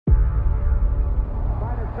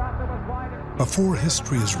Before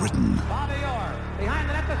history is written,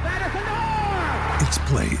 it's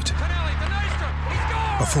played.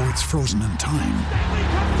 Before it's frozen in time,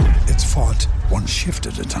 it's fought one shift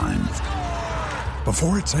at a time.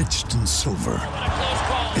 Before it's etched in silver,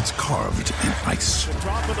 it's carved in ice.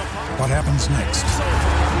 What happens next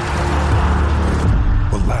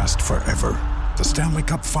will last forever. The Stanley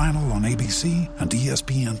Cup Final on ABC and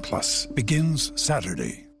ESPN Plus begins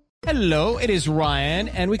Saturday. Hello, it is Ryan,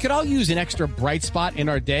 and we could all use an extra bright spot in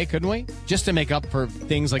our day, couldn't we? Just to make up for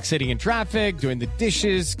things like sitting in traffic, doing the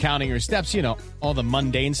dishes, counting your steps, you know, all the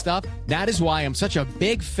mundane stuff. That is why I'm such a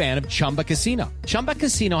big fan of Chumba Casino. Chumba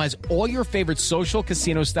Casino has all your favorite social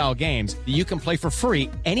casino-style games that you can play for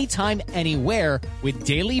free anytime, anywhere with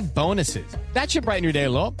daily bonuses. That should brighten your day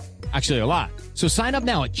a little. Actually, a lot. So sign up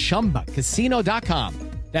now at ChumbaCasino.com.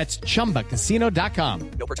 That's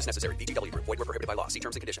ChumbaCasino.com. No purchase necessary. VGW Group. Void where prohibited by law. See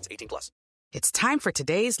terms and conditions. 18+. It's time for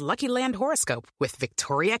today's Lucky Land horoscope with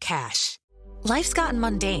Victoria Cash. Life's gotten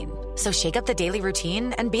mundane, so shake up the daily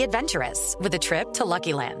routine and be adventurous with a trip to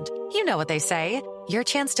Lucky Land. You know what they say. Your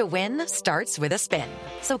chance to win starts with a spin.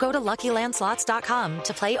 So go to LuckyLandSlots.com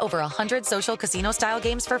to play over 100 social casino-style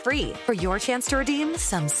games for free for your chance to redeem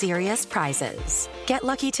some serious prizes. Get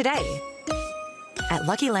lucky today at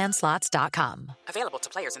LuckyLandSlots.com. Available to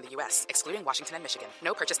players in the U.S., excluding Washington and Michigan.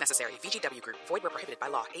 No purchase necessary. VGW Group. Void where prohibited by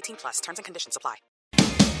law. 18+. Terms and conditions apply.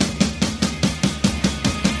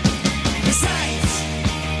 The Saints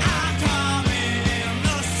are coming.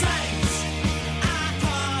 The Saints are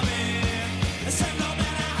coming. The Saints no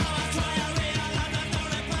matter how I try, I realize I don't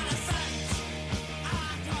live by the Saints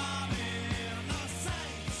are coming. The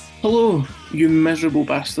Saints. Hello, you miserable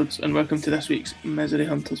bastards, and welcome to this week's Misery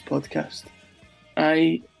Hunters podcast.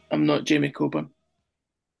 I am not Jamie Coburn.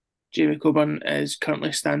 Jamie Coburn is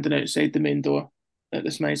currently standing outside the main door at the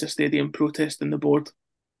Smizer Stadium protesting the board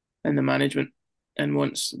and the management and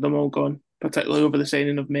wants them all gone, particularly over the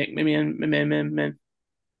signing of McMahon,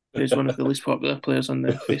 who's one of the least popular players on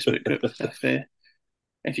the Facebook group,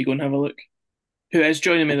 if you go and have a look. Who is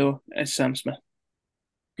joining me, though, is Sam Smith.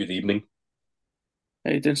 Good evening.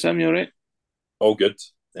 How you doing, Sam? You all right? All good.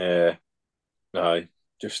 Aye,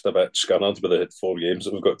 just a bit scunnered with the 4 games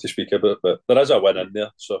that we've got to speak about, but there is a win in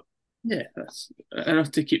there, so yeah, that's enough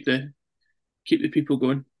to keep the people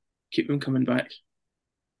going, keep them coming back.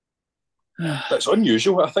 it's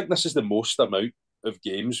unusual. I think this is the most amount of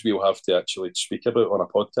games we'll have to actually speak about on a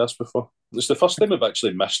podcast before. It's the first time we've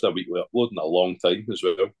actually missed a weekly upload in a long time as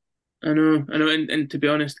well. I know, and to be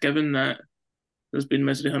honest, given that there's been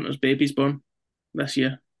Misery Hunters babies born this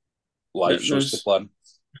year, Life shows the plan,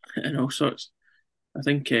 and all sorts. I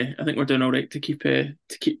think we're doing all right to keep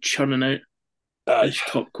churning out this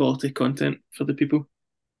top quality content for the people.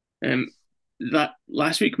 That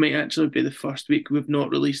last week might actually be the first week we've not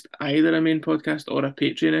released either a main podcast or a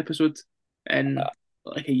Patreon episode in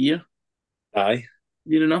like a year. Aye,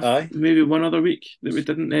 near enough. Aye. Maybe one other week that we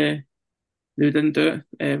didn't do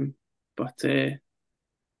it. But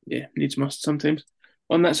needs must sometimes.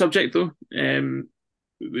 On that subject though,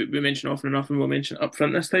 we mention often enough, and we'll mention up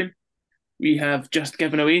front this time. We have just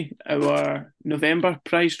given away our November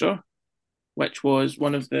prize draw, which was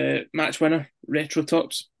one of the match winner retro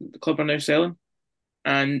tops the club are now selling.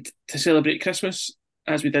 And to celebrate Christmas,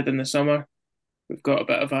 as we did in the summer, we've got a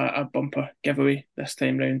bit of a bumper giveaway this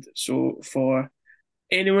time round. So for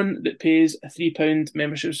anyone that pays a £3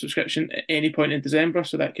 membership subscription at any point in December,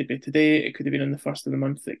 so that could be today, it could have been on the 1st of the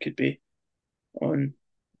month, it could be on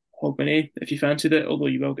Hogmanay if you fancied it, although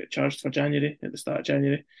you will get charged for January at the start of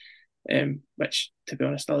January. Which, to be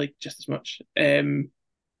honest, I like just as much.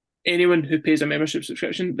 Anyone who pays a membership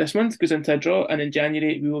subscription this month goes into a draw, and in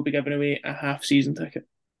January we will be giving away a half-season ticket.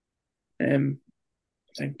 I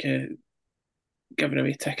think giving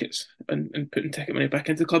away tickets and putting ticket money back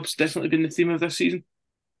into the club's definitely been the theme of this season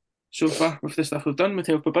so far, with the stuff we've done with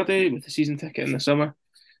Help a Buddy, with the season ticket in the summer,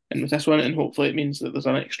 and with this one, and hopefully it means that there's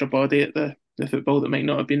an extra body at the football that might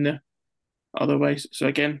not have been there otherwise. So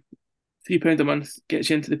again, £3 a month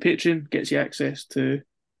gets you into the Patreon, gets you access to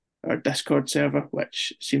our Discord server,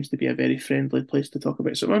 which seems to be a very friendly place to talk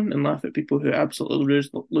about someone and laugh at people who absolutely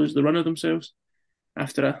lose the run of themselves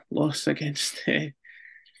after a loss against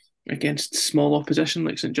small opposition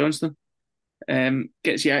like St Johnstone.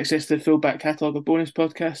 Gets you access to the full back catalogue of bonus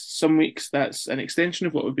podcasts. Some weeks that's an extension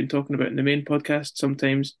of what we've been talking about in the main podcast.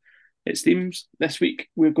 Sometimes it's themes. This week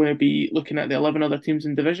we're going to be looking at the 11 other teams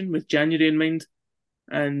in division with January in mind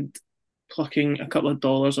and plucking a couple of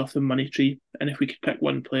dollars off the money tree. And if we could pick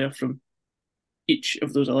one player from each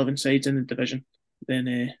of those 11 sides in the division,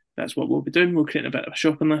 then that's what we'll be doing. We'll create a bit of a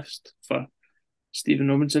shopping list for Stephen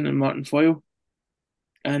Robinson and Martin Foyle.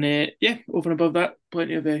 And yeah, over and above that,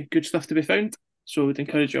 plenty of good stuff to be found. So we'd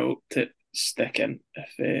encourage you all to stick in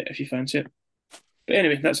if you fancy it. But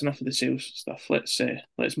anyway, that's enough of the sales stuff. Let's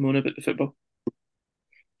moan about the football.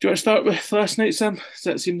 Do you want to start with last night, Sam? Does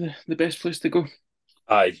that seem the best place to go?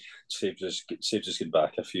 Aye, saves us getting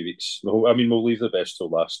back a few weeks. I mean, we'll leave the best till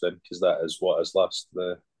last then, because that is what is last,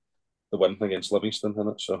 the win against Livingston, isn't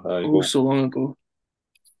it? So aye, Oh, so long ago.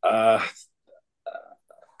 uh,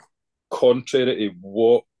 contrary to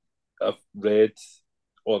what I've read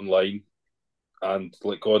online and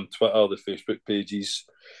like on Twitter, the Facebook pages,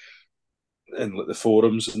 and like the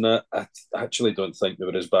forums and that, I actually don't think they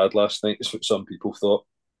were as bad last night as what some people thought.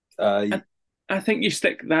 I, I think you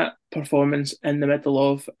stick that performance in the middle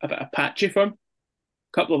of a bit of patchy form.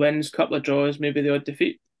 Couple of wins, couple of draws, maybe the odd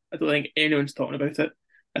defeat. I don't think anyone's talking about it.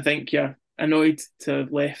 I think you're annoyed to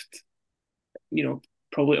have left,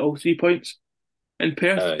 probably all 3 points in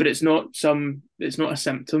Perth, but it's not a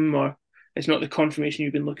symptom, or it's not the confirmation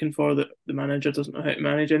you've been looking for that the manager doesn't know how to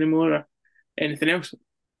manage anymore or anything else.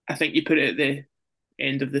 I think you put it at the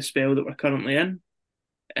end of the spell that we're currently in,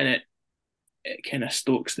 and it kind of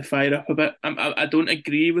stokes the fire up a bit. I don't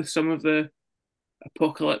agree with some of the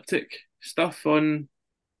apocalyptic stuff on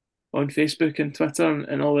Facebook and Twitter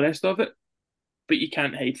and all the rest of it, but you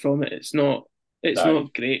can't hide from it. It's not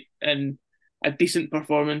great, and a decent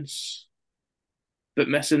performance, but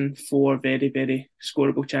missing four very, very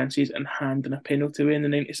scoreable chances and handing a penalty away in the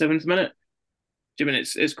 97th minute. Do you mean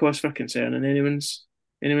it's cause for concern in anyone's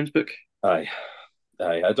book? Aye,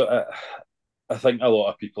 aye. I think a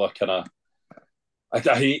lot of people are kind of. I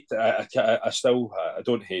hate. I still. I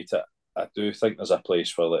don't hate it. I do think there's a place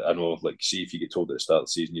for like, I know, like, see, if you get told at the start of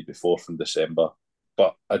the season you'd be fourth in December,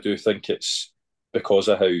 but I do think it's because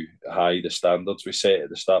of how high the standards we set at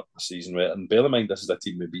the start of the season. Right? And bear in mind, this is a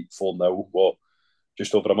team we beat 4-0,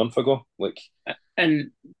 just over a month ago. Like,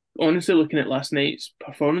 And honestly, looking at last night's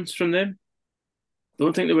performance from them, I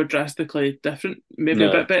don't think they were drastically different. Maybe a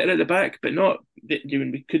no, bit better at the back, but not.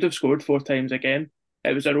 We could have scored four times again.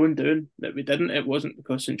 It was our own doing that we didn't. It wasn't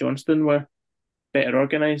because St Johnstone were better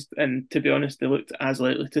organised. And to be honest, they looked as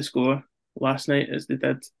likely to score last night as they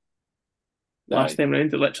did last aye, time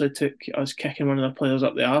round. It literally took us kicking one of the players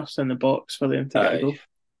up the arse in the box for them to get a aye. goal.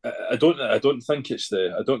 I don't think it's time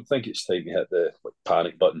to hit the like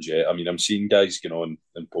panic buttons yet. I mean, I'm seeing guys going on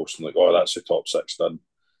and posting like, "Oh, that's the top six done."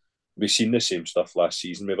 We've seen the same stuff last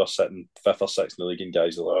season. We were sitting fifth or sixth in the league, and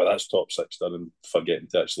guys are like, "Oh, that's top six done," and forgetting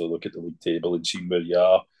to actually look at the league table and seeing where you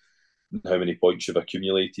are, and how many points you've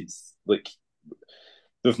accumulated. Like,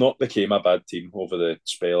 we've not became a bad team over the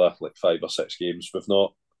spell of like 5 or 6 games. We've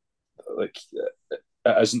not, like,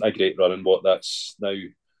 it isn't a great run, and what that's now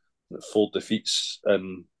 4 defeats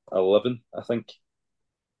in 11, I think.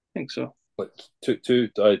 I think so. Like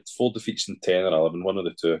 4 defeats in 10 or 11, one of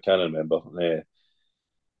the two, I can't remember.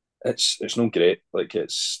 It's not great. Like,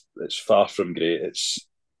 it's far from great.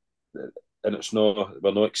 And it's not,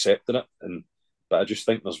 we're not accepting it. But I just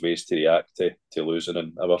think there's ways to react to losing,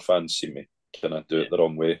 and our fans seem to kind of do it the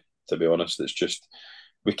wrong way. To be honest, it's just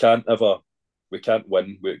we can't win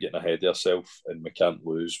without getting ahead of ourselves, and we can't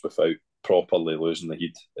lose without properly losing the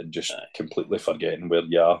heat and just completely forgetting where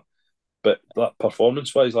you are. But that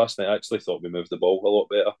performance-wise last night, I actually thought we moved the ball a lot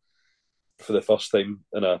better for the first time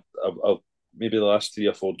in maybe the last 3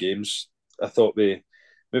 or 4 games. I thought we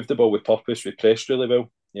moved the ball with purpose. We pressed really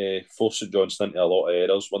well. Forced St Johnstone into a lot of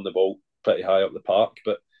errors. Won the ball pretty high up the park.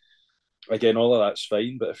 But again, all of that's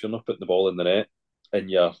fine. But if you're not putting the ball in the net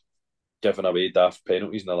and you're giving away daft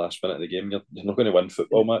penalties in the last minute of the game, you're not going to win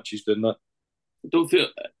football matches doing that. I don't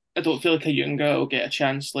feel like a Junga will get a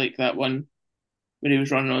chance like that one when he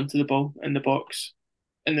was running onto the ball in the box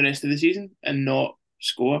in the rest of the season and not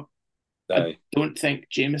score. Aye. I don't think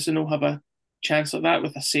Jameson will have a chance like that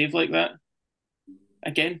with a save like that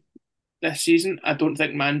again this season. I don't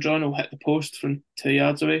think Mandron will hit the post from 2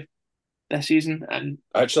 yards away this season. And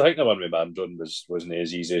I actually think the one with Mandron wasn't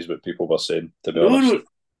as easy as what people were saying, to be no, honest.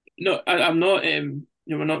 I'm not.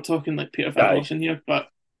 We're not talking like Peter Van Rossen here, but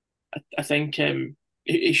I think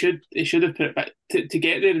he should have put it back to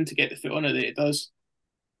get there and to get the foot on it that it does.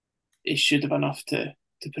 He should have enough to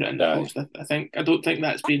put it in the post. I don't think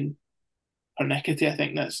that's been pernickety. I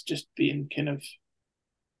think that's just being kind of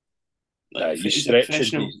like He's a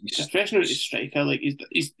stretching. professional striker. Like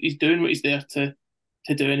he's doing what he's there to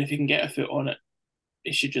do, and if he can get a foot on it,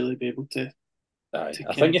 he should really be able to. I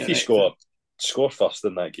think if he score first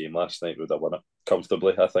in that game last night, we would have won it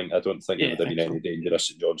comfortably. I don't think there would have been any danger of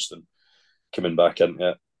St Johnstone coming back into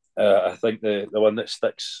it. I think the one that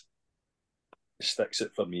sticks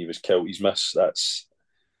it for me was Kelty's miss. That's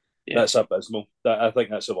abysmal. I think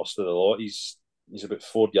that's the worst of the lot. he's about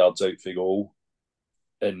 4 yards out for goal,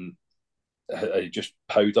 and he just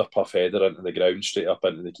powed up off header into the ground, straight up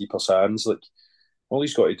into the keeper's hands. Like, all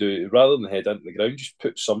he's got to do, rather than head into the ground, just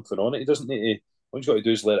put something on it. He doesn't need to. All he's got to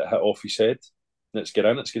do is let it hit off his head, and it's going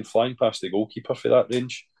in. It's going flying past the goalkeeper for that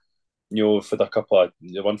range. We've had a couple of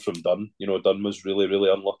the one from Dunn. Dunn was really,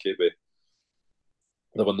 really unlucky with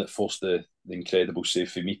the one that forced the incredible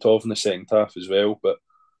save for Mitov in the second half as well. But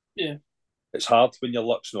yeah, it's hard when your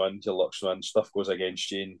luck's no in, stuff goes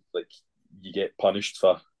against you, and like you get punished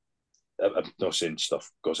for. I'm not saying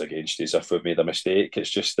stuff goes against you as if we've made a mistake. It's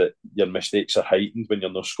just that your mistakes are heightened when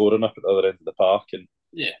you're not scoring up at the other end of the park, and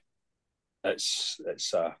yeah, it's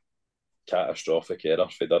a catastrophic error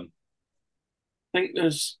for Dunn. I think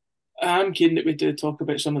I'm keen that we do talk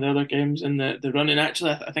about some of the other games in the run, and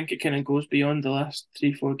actually, I think it kind of goes beyond the last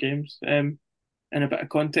 3-4 games, in a bit of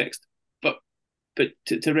context. But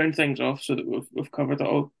to round things off, so that we've covered it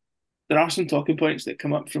all, there are some talking points that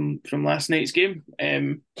come up from last night's game.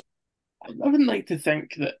 I wouldn't like to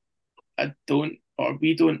think that I don't, or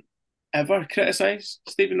we don't ever criticise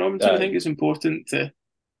Stephen Robinson. I think it's important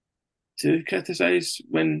to criticise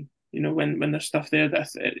when when there's stuff there that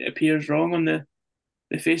it appears wrong on the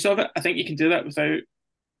face of it. I think you can do that without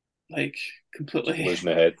like completely losing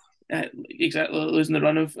the head. Exactly, losing the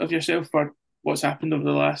run of yourself for what's happened over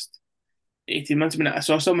the last 18 months. I mean, I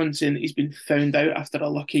saw someone saying that he's been found out after a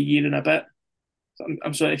lucky year and a bit. So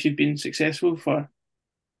I'm sorry if you've been successful for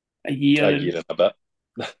a year and a bit.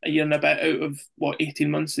 A year and a bit out of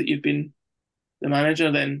 18 months that you've been the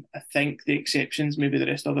manager, then I think the exceptions, maybe the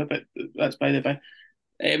rest of it, but that's by the by.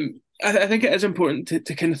 I think it is important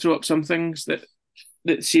to kind of throw up some things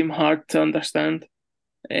that seem hard to understand.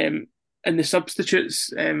 And the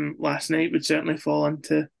substitutes last night would certainly fall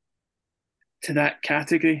into that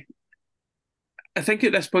category. I think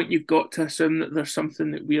at this point you've got to assume that there's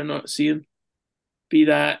something that we are not seeing, be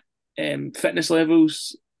that fitness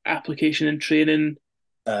levels, application and training,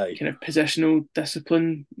 kind of positional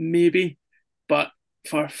discipline, maybe. But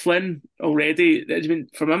for Flynn already, I mean,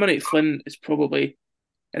 for my money, Flynn is probably,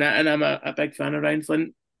 and I'm a big fan of Ryan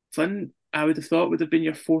Flynn. Flynn, I would have thought would have been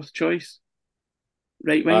your fourth choice,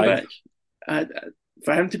 right wing back.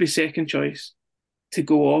 For him to be second choice, to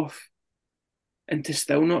go off, and to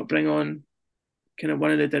still not bring on kind of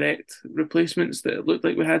one of the direct replacements that it looked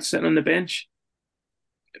like we had sitting on the bench,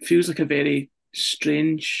 it feels like a very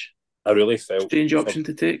strange option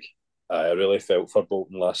to take. I really felt for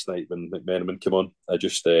Bolton last night when McMenamin came on.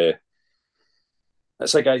 It's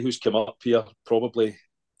a guy who's come up here probably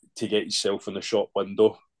to get himself in the shop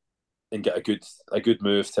window and get a good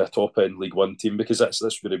move to a top end League One team, because that's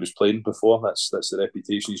where he was playing before. That's the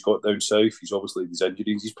reputation he's got down south. He's obviously these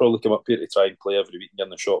injuries. He's probably come up here to try and play every week and get in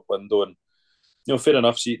the shop window. And fair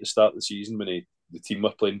enough. See, at the start of the season when the team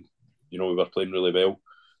were playing, we were playing really well.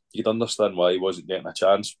 You could understand why he wasn't getting a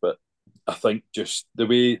chance, but I think just the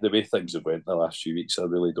way things have went the last few weeks, I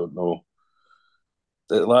really don't know.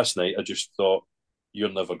 Last night, I just thought you're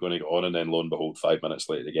never going to get on, and then lo and behold, 5 minutes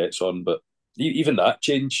later he gets on. But even that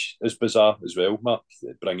change is bizarre as well, Mark.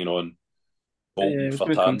 Bringing on Bolton for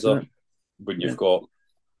Tanzer when you've got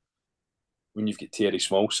Terry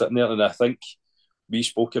Small sitting there, and I think we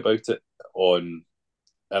spoke about it in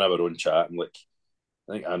our own chat, and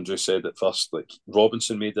I think Andrew said at first,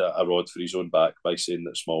 Robinson made a rod for his own back by saying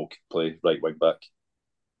that Small could play right wing back,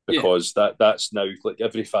 because that's now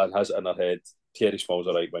every fan has it in their head. Terry Small's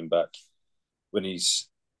a right wing back when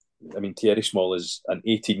Terry Small is an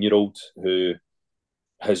 18-year-old who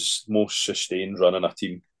his most sustained run in a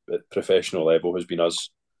team at professional level has been us,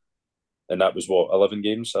 and that was 11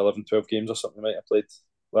 games, 12 games or something might have played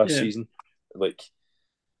last season.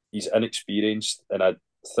 He's inexperienced, and I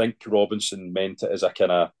think Robinson meant it as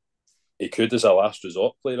he could as a last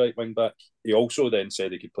resort play right wing back. He also then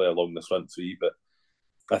said he could play along the front three, but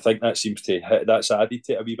I think that seems to that's added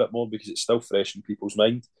to it a wee bit more because it's still fresh in people's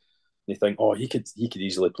mind. They think, he could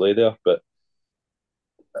easily play there, but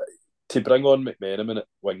to bring on McMenamin at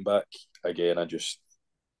wing back again, I just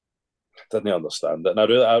didn't understand it. And I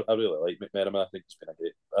really like McMenamin.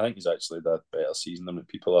 I think he's actually had a better season than what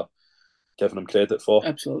people are giving him credit for.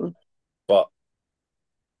 Absolutely, but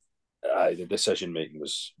the decision making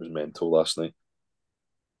was mental last night.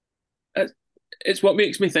 It's what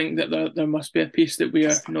makes me think that there must be a piece that we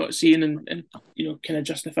are not seeing, and kind of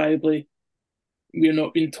justifiably we're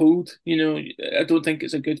not being told. I don't think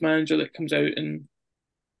it's a good manager that comes out and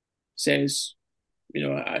says,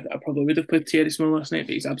 I probably would have played Thierry Small last night,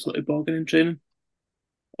 but he's absolutely bogging in training.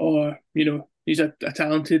 Or, he's a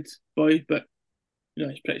talented boy, but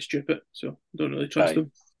he's pretty stupid, so I don't really trust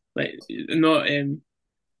him.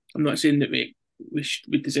 I'm not saying that we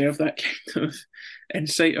we deserve that kind of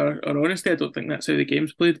insight or honesty. I don't think that's how the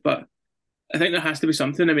game's played, but I think there has to be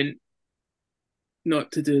something. I mean,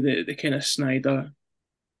 not to do the kind of Snyder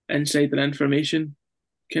insider information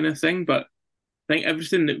kind of thing, but I think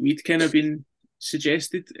everything that we'd kind of been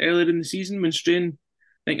suggested earlier in the season when Strain,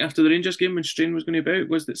 I think after the Rangers game when Strain was going to be out,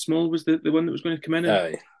 was that Small was the one that was going to come in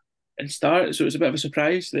and start. So it was a bit of a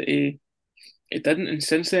surprise that it didn't. And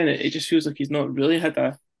since then, it just feels like he's not really had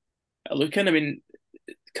a look in. I mean,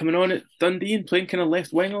 coming on at Dundee and playing kind of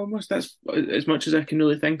left wing almost, that's as much as I can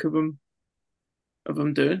really think of him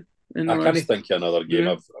doing. I can't think of another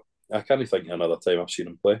game. I can't think of another time I've seen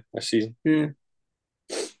him play this season. Yeah.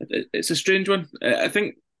 It's a strange one. I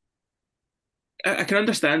think I can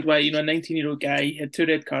understand why, a 19-year-old guy, he had 2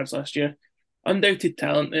 red cards last year, undoubted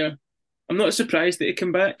talent there. I'm not surprised that he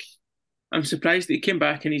came back. I'm surprised that he came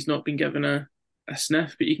back and he's not been given a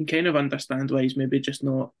sniff, but you can kind of understand why he's maybe just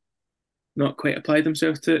not quite applied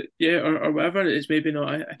himself to it yet or whatever. It's maybe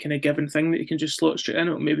not a kind of given thing that you can just slot straight in.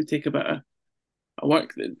 It'll maybe take a bit of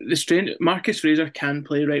work. The Strain, Marcus Fraser can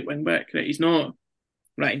play right wing back, right? He's not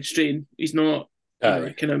Ryan Strain. He's not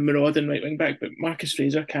kind of marauding right wing back, but Marcus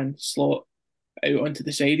Fraser can slot out onto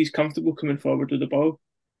the side. He's comfortable coming forward with the ball.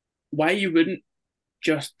 Why you wouldn't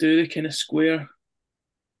just do the kind of square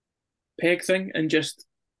peg thing and just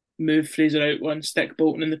move Fraser out one, stick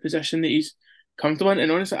Bolton in the position that he's comfortable in?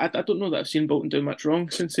 And honestly, I don't know that I've seen Bolton do much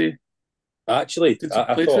wrong since he actually since he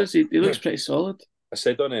played for us. He looks pretty solid. I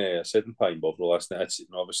said in Pine Bovril last night, I'd seen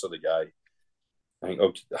obviously the guy. I think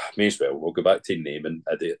may as well. We'll go back to naming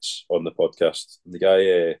idiots on the podcast.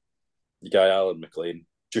 The guy Alan McLean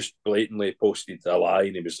just blatantly posted a lie,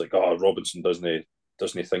 and he was like, "Oh, Robinson doesn't rate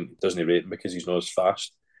him because he's not as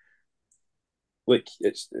fast." Like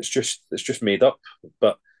it's just made up.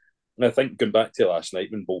 But I think going back to last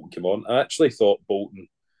night when Bolton came on, I actually thought Bolton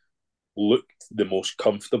looked the most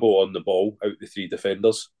comfortable on the ball out the 3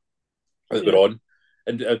 defenders that were on.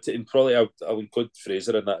 And probably I'll include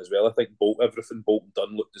Fraser in that as well. I think everything Bolton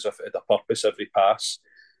done looked as if it had a purpose. Every pass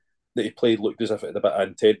that he played looked as if it had a bit of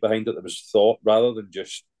intent behind it. There was thought rather than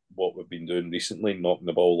just what we've been doing recently, knocking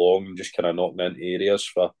the ball long and just kind of knocking into areas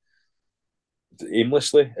for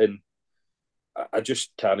aimlessly. And I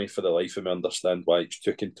just can't for the life of me understand why it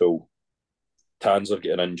took until Tanser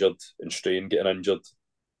getting injured and Strain getting injured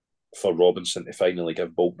for Robinson to finally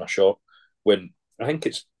give Bolton a shot, when I think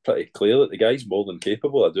it's pretty clear that the guy's more than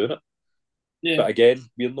capable of doing it. Yeah. But again,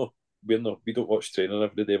 we don't watch training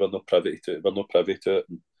every day. We're not privy to it.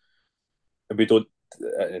 And we don't.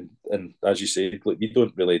 And as you say, like, we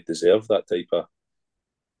don't really deserve that type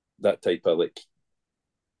of like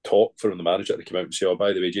talk from the manager to come out and say, "Oh,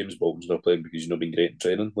 by the way, James Bolton's not playing because he's not been great in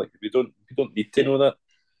training." Like, we don't need to know that.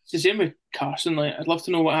 It's the same with Carson. Like, I'd love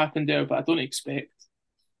to know what happened there, but I don't expect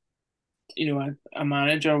a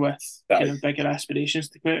manager with kind of bigger aspirations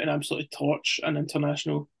to come out and absolutely torch an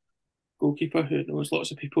international goalkeeper who knows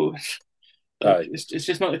lots of people. It's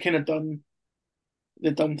just not the kind of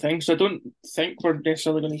done thing. So I don't think we're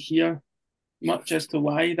necessarily going to hear much as to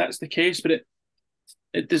why that's the case, but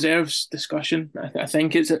it deserves discussion. I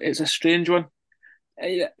think it's a strange one.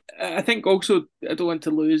 I think also I don't want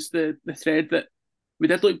to lose the thread that we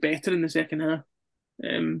did look better in the second half.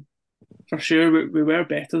 For sure, we were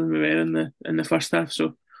better than we were in the first half.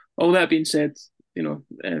 So all that being said,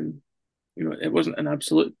 it wasn't an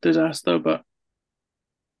absolute disaster, but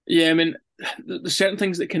yeah, I mean, there's certain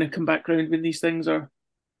things that kind of come back around when these things are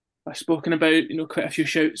spoken about. Quite a few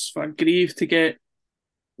shouts for Grieve to get,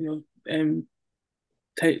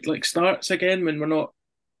 like starts again when we're not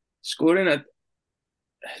scoring. Do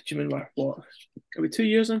you mean what? Are we 2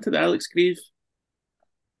 years into the Alex Grieve?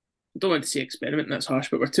 I don't want to say experiment, that's harsh,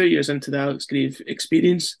 but we're 2 years into the Alex Grieve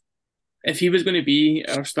experience. If he was going to be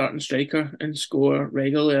our starting striker and score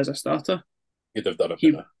regularly as a starter, he'd have done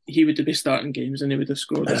it. He would be starting games and he would have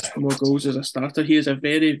scored more goals as a starter. He is a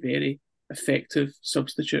very, very effective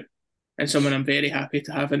substitute and someone I'm very happy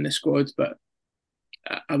to have in the squad, but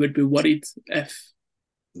I would be worried if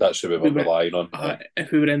that's who we were relying on.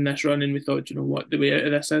 If we were in this run and we thought, what the way out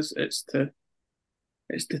of this is, it's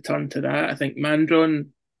to turn to that. I think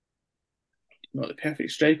Mandron, not the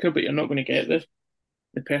perfect striker, but you're not going to get the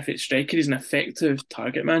perfect striker. He's an effective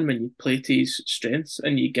target man when you play to his strengths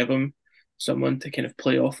and you give him someone to kind of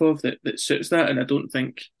play off of that suits that. And I don't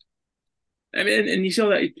think, I mean, and you saw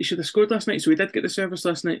that he should have scored last night, so he did get the service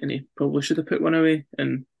last night and he probably should have put one away.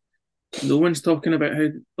 And no one's talking about how,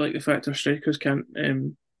 like, the fact our strikers can't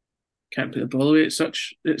put the ball away at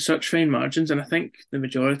such fine margins. And I think the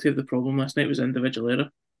majority of the problem last night was individual error.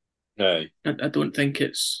 No, I don't think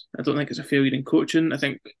it's a failure in coaching. I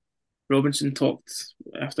think Robinson talked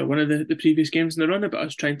after one of the previous games in the run about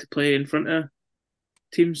us trying to play in front of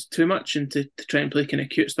teams too much and to try and play kind of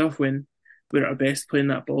cute stuff when we're at our best playing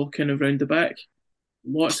that ball kind of round the back.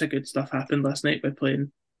 Lots of good stuff happened last night by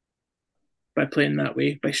playing that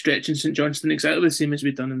way, by stretching St Johnstone exactly the same as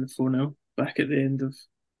we'd done in the 4-0 back at the end of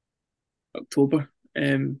October.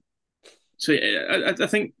 So I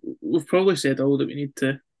think we've probably said all that we need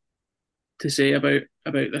to say about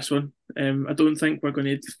this one. I don't think we're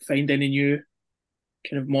going to find any new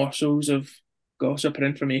kind of morsels of gossip or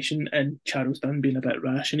information in Charles Dunn being a bit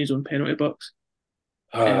rash in his own penalty box.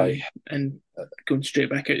 Aye. And going straight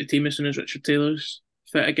back out the team as soon as Richard Taylor's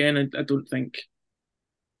fit again. I don't think.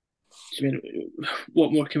 I mean,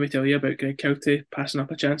 what more can we tell you about Greg Kelty passing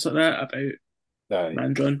up a chance like that? About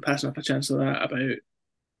Mandron passing up a chance like that? About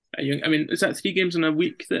a young? I mean, is that 3 games in a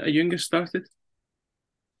week that a younger started?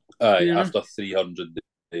 Aye, after 300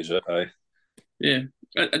 days. Aye. Yeah,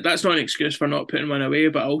 that's not an excuse for not putting one away,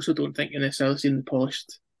 but I also don't think you're necessarily seeing the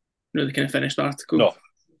polished, the kind of finished article. No.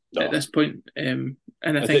 At this point. And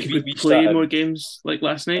I think if we we play more games like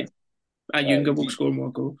last night, Ayunga will score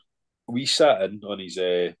more goals. We sat in on his.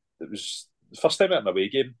 It was the first time at an away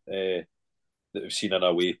game that we've seen an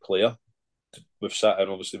away player. We've sat in,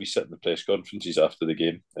 obviously, we sit in the press conferences after the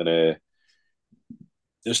game, and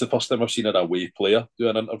it's the first time I've seen an away player do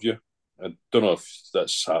an interview. I don't know if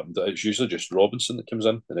that's happened. It's usually just Robinson that comes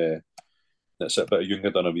in, and that's it. But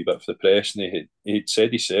Ayunga done a wee bit for the press, and he'd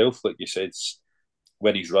said himself, like he said,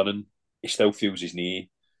 when he's running, he still feels his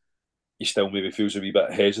knee. He still maybe feels a wee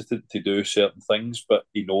bit hesitant to do certain things, but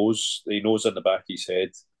he knows in the back of his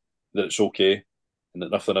head that it's okay and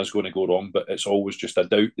that nothing is going to go wrong. But it's always just a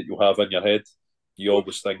doubt that you'll have in your head. You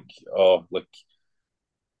always think, oh, like,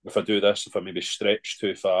 if I do this, if I maybe stretch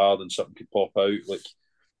too far, then something could pop out. Like,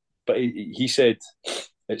 but he said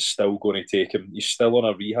it's still going to take him. He's still on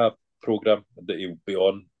a rehab program that he'll be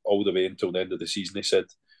on all the way until the end of the season, he said.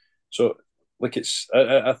 So, like,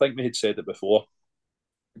 I think we had said it before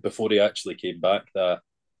he actually came back, that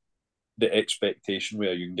the expectation with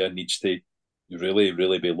Ayunga needs to really,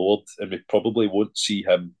 really be lowered, and we probably won't see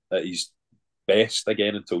him at his best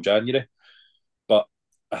again until January. But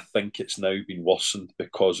I think it's now been worsened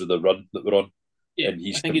because of the run that we're on. Yeah, and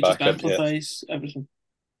he's I think it just amplifies everything.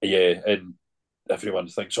 Yeah, and everyone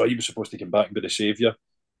thinks, oh, he was supposed to come back and be the saviour,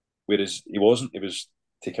 whereas he wasn't. He was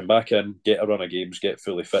to come back in, get a run of games, get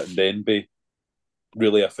fully fit, and then be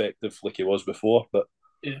really effective like he was before. But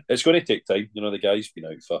yeah, it's going to take time. The guy's been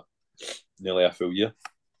out for nearly a full year.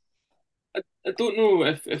 I don't know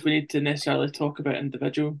if we need to necessarily talk about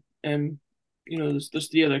individual. There's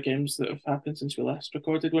 3 other games that have happened since we last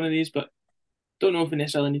recorded one of these, but don't know if we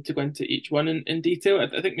necessarily need to go into each one in detail.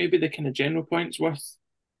 I think maybe the kind of general points worth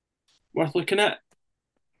looking at.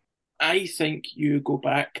 I think you go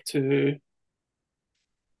back to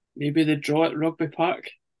maybe the draw at Rugby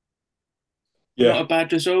Park. Yeah. Not a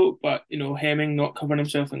bad result, but Hemming not covering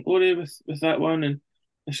himself in glory with that one, and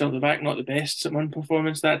Michelle the back not the best at one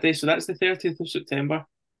performance that day. So that's the 30th of September.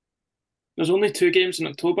 There's only 2 games in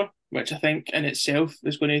October, which I think in itself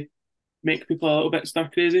is going to make people a little bit stir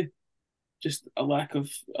crazy. Just a lack of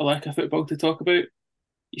football to talk about.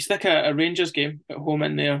 You stick a Rangers game at home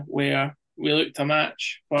in there where we looked a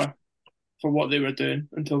match for what they were doing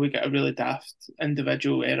until we get a really daft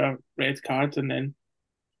individual error red card, and then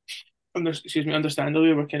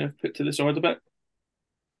understandably we're kind of put to the sword a bit.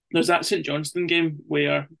 There's that St Johnstone game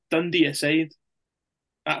where, Dundee aside,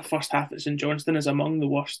 that first half at St Johnstone is among the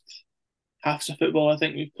worst halves of football I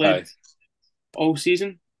think we've played all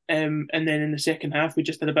season. And then in the second half we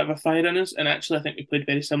just had a bit of a fire in us, and actually I think we played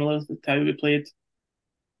very similar to how we played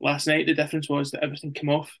last night. The difference was that everything came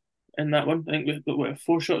off in that one. I think we had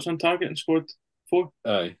 4 shots on target and scored 4.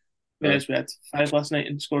 Aye. Whereas we had 5 last night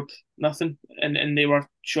and scored nothing. And they were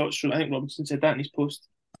shots from, I think Robinson said that in his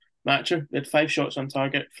post-matcher. We had 5 shots on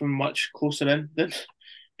target from much closer in than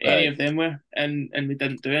any of them were, and we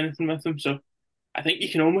didn't do anything with them. So I think you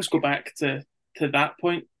can almost go back to that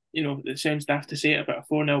point. It sounds daft to say it about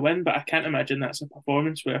a 4-0 win, but I can't imagine that's a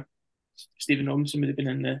performance where Stephen Robinson would have been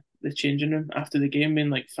in the changing room after the game being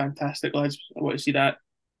like, fantastic lads, I want to see that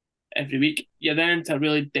every week. You're then into a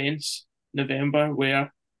really dense November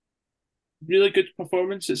where really good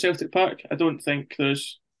performance at Celtic Park. I don't think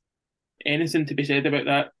there's anything to be said about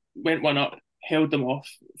that. Went one up, held them off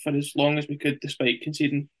for as long as we could despite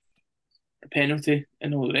conceding a penalty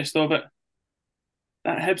and all the rest of it.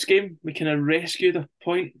 That Hibs game, we kind of rescued a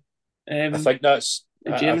point. I think that's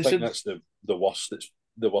the worst. It's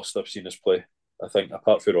the worst I've seen us play. I think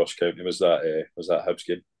apart from Ross County was that Hibs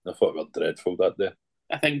game. I thought we were dreadful that day.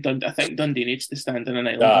 I think Dundee needs to stand in an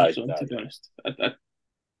island zone, to be honest.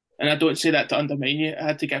 And I don't say that to undermine you. I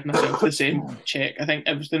had to give myself the same check. I think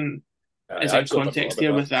everything is I in actually forgot context about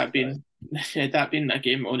here that. with that being that being a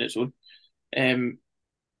game on its own.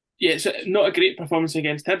 Yeah, it's not a great performance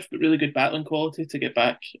against Hibs, but really good battling quality to get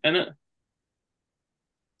back in it.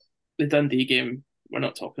 The Dundee game, we're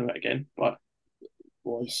not talking about again, but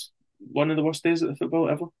was one of the worst days of the football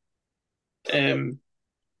ever.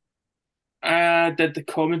 I did the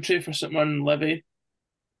commentary for St Mirren Levy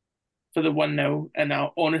for the 1-0, and I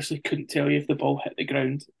honestly couldn't tell you if the ball hit the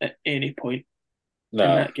ground at any point in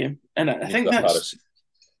Nah, that game. And I needed think a that's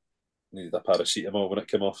needed a paracetamol when it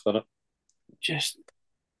came off, didn't it? just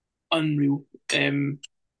unreal. I mean,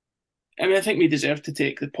 I think we deserved to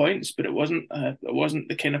take the points, but it wasn't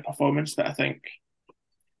the kind of performance that I think.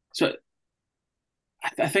 So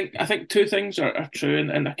I think two things are true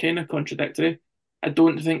and they're kind of contradictory. I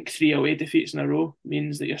don't think 3 away defeats in a row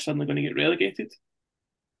means that you're suddenly going to get relegated.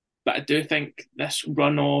 But I do think this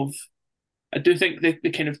run of, I do think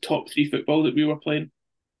the kind of top three football that we were playing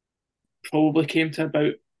probably came to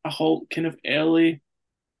about a halt kind of early,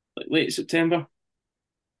 like late September.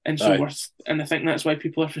 And so Aye. and I think that's why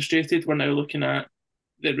people are frustrated. We're now looking at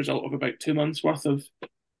the result of about 2 months worth of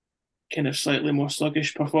kind of slightly more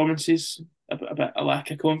sluggish performances, a bit a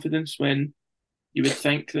lack of confidence when you would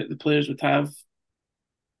think that the players would have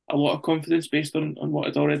a lot of confidence based on what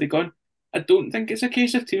had already gone. I don't think it's a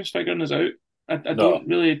case of teams figuring us out. I No, don't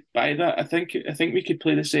really buy that. I think we could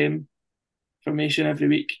play the same formation every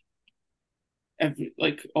week,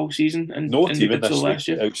 like all season, no and we team in did so this league last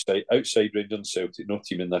year. outside Rangers and Celtic, no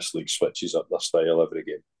team in this league switches up their style every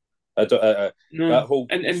game. No, That whole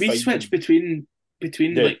and we finding, switch between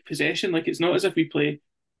yeah, like possession. Like it's not as if we play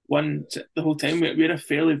one the whole time. We're a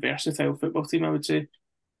fairly versatile football team, I would say,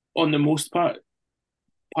 on the most part.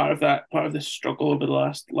 Part of the struggle over the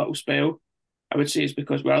last little spell, I would say, is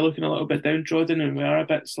because we are looking a little bit downtrodden and we are a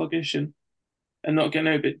bit sluggish and not getting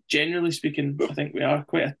out. But generally speaking, I think we are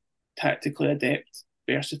quite a tactically adept,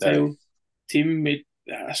 aye, versatile team.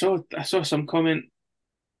 I saw some comment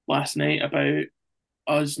last night about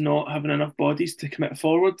us not having enough bodies to commit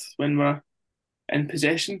forward when we're in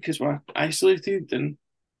possession because we're isolated and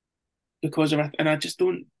because of it. And I just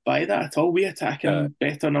don't buy that at all. We attack aye, in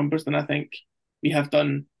better numbers than I think we have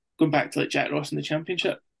done going back to like Jack Ross in the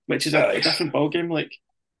Championship, which is a aye. different ball game. Like I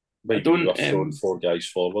Maybe we don't were throwing four guys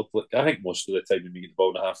forward. Like, I think most of the time when we get the ball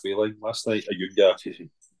in the halfway line last night, Ayunga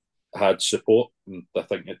had support, and I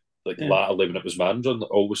think like yeah. latterly when it was Mandron,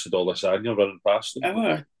 always had Olasanya running past him.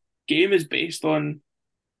 Our game is based on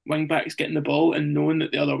wing backs getting the ball and knowing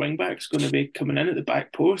that the other wing back's going to be coming in at the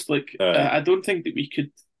back post. Like Aye. I don't think that we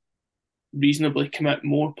could reasonably commit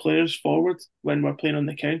more players forward when we're playing on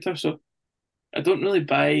the counter. So I don't really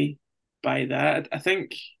buy that. I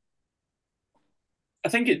think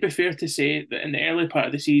it'd be fair to say that in the early part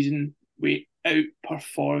of the season we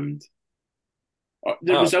outperformed or Ah,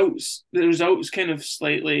 the results kind of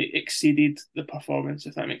slightly exceeded the performance,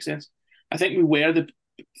 if that makes sense. I think we were the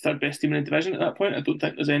third best team in the division at that point. I don't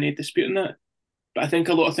think there's any disputing that. But I think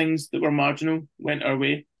a lot of things that were marginal went our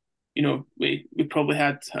way. You know, we probably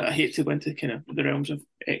had, I hate to go into kind of the realms of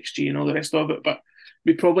XG and all the rest of it, but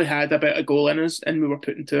we probably had about a goal in us and we were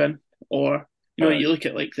putting two in. Or, aye. you look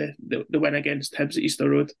at like the win against Hibs at Easter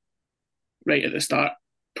Road right at the start,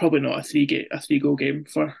 probably not a 3 goal game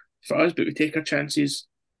for us, but we take our chances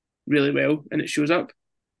really well and it shows up.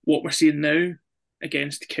 What we're seeing now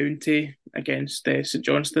against County, against St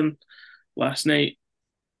Johnstone last night,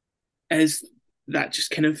 is that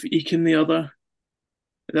just kind of eking the other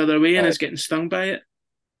way and Aye. is getting stung by it.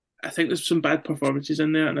 I think there's some bad performances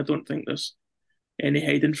in there, and I don't think there's any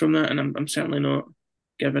hiding from that. And I'm certainly not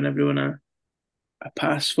giving everyone a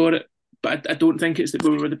pass for it. But I don't think it's that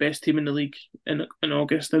we were the best team in the league in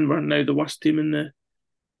August and we're now the worst team in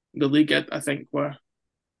the league. I think we're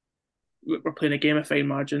playing a game of fine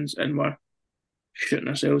margins and we're shooting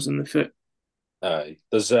ourselves in the foot. Aye.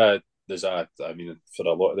 I mean, for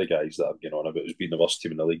a lot of the guys that I'm getting on about as being the worst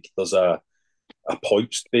team in the league, there's a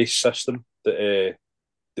points based system that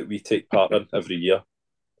we take part in every year.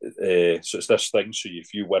 So it's this thing. So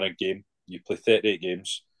if you win a game, you play 38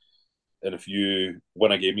 games, and if you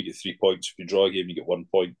win a game, you get 3 points. If you draw a game, you get 1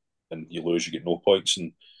 point, and you lose, you get no points.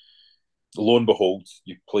 And lo and behold,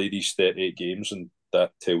 you play these 38 games, and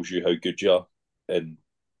that tells you how good you are. And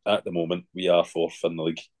at the moment, we are fourth in the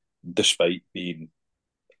league, despite being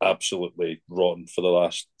absolutely rotten for the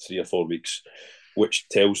last 3 or 4 weeks, which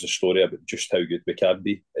tells the story about just how good we can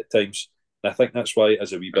be at times. And I think that's why it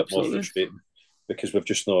is a wee bit more Absolutely. frustrating because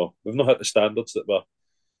we've not hit the standards that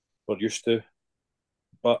we're used to.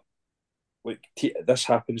 But like this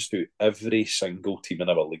happens to every single team in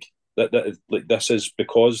our league. Like this is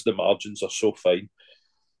because the margins are so fine.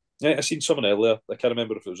 Yeah, I seen someone earlier. I can't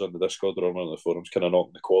remember if it was on the Discord or on one of the forums, kind of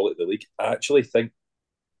knocking the quality of the league. I actually think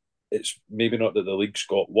it's maybe not that the league's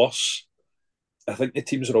got worse. I think the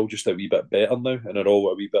teams are all just a wee bit better now, and are all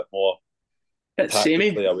a wee bit more It's tactically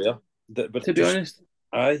samey, aware. We're to be just, honest.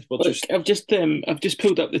 we're Look, just I've just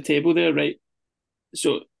pulled up the table there, right?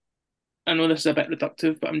 So I know this is a bit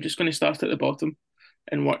reductive, but I'm just going to start at the bottom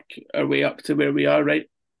and work our way up to where we are, right?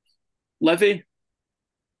 Livy,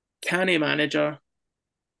 canny manager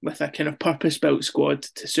with a kind of purpose-built squad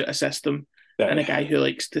to suit a system, and a guy who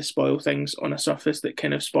likes to spoil things on a surface that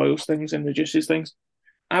kind of spoils things and reduces things.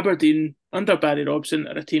 Aberdeen, under Barry Robson,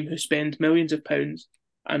 are a team who spend millions of pounds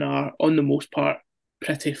and are, on the most part,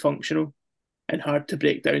 pretty functional and hard to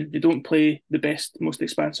break down. They don't play the best, most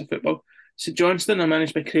expansive football. St Johnstone are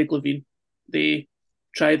managed by Craig Levein. They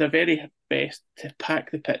try their very best to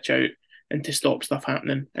pack the pitch out and to stop stuff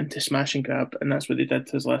happening and to smash and grab, and that's what they did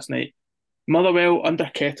to us last night. Motherwell under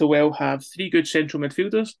Kettlewell have three good central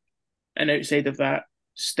midfielders, and outside of that,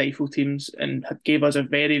 stifle teams and gave us a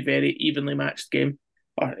very, very evenly matched game.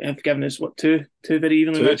 Or have given us two very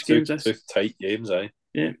evenly matched games. Two tight games, aye.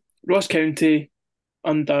 Yeah, Ross County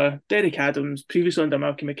under Derek Adams, previously under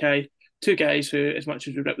Malcolm Mackay, two guys who, as much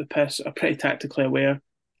as we rip the piss, are pretty tactically aware.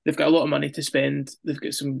 They've got a lot of money to spend. They've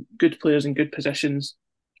got some good players in good positions.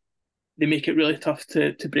 They make it really tough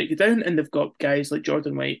to break you down, and they've got guys like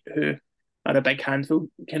Jordan White who are a big handful,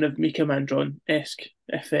 kind of Mika Mandron-esque,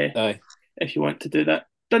 if you want to do that.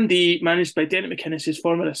 Dundee, managed by Derek McInnes'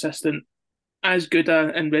 former assistant, as good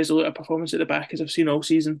and resolute a performance at the back as I've seen all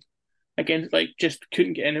season. Again, like, just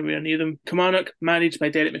couldn't get anywhere near them. Kilmarnock, managed by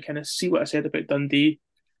Derek McInnes. See what I said about Dundee.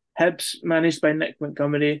 Hibs, managed by Nick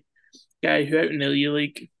Montgomery, guy who out in the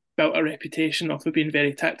league built a reputation off of being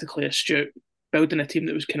very tactically astute, building a team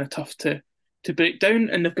that was kind of tough to break down,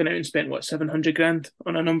 and they've gone out and spent, what, 700 grand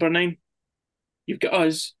on a number 9? You've got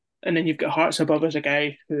us, and then you've got Hearts above us, a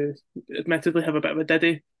guy who admittedly have a bit of a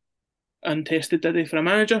diddy, untested diddy for a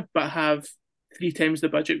manager, but have 3 times the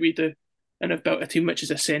budget we do, and have built a team which is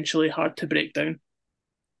essentially hard to break down.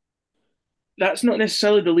 That's not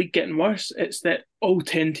necessarily the league getting worse. It's that all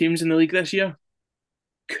 10 teams in the league this year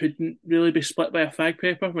couldn't really be split by a fag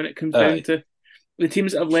paper when it comes down to the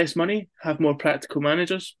teams that have less money have more practical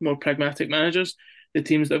managers, more pragmatic managers. The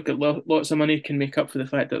teams that have got lots of money can make up for the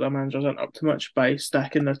fact that their managers aren't up to much by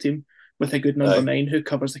stacking their team with a good number 9 who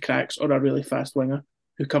covers the cracks, or a really fast winger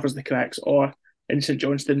who covers the cracks, or in St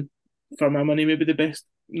Johnstone, for my money, maybe the best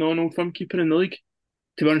non-old firm keeper in the league.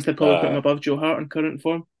 To be honest, I'd probably put him above Joe Hart in current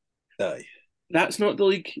form. That's not the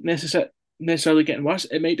league necessarily getting worse.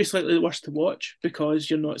 It might be slightly worse to watch because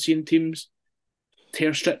you're not seeing teams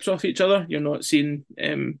tear strips off each other. You're not seeing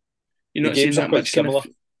that much similar.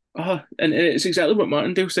 And it's exactly what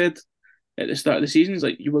Martindale said at the start of the season. It's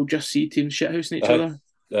like, you will just see teams shithousing each other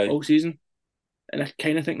all season, and I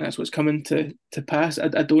kind of think that's what's coming to pass. I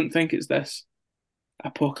don't think it's this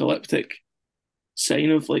apocalyptic sign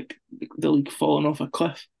of like the league falling off a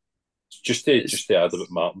cliff. Just to add about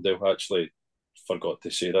Martindale, I actually forgot to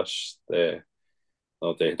say this the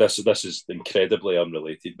other day. This is incredibly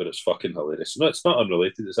unrelated, but it's fucking hilarious. No, it's not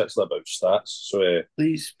unrelated. It's actually about stats. So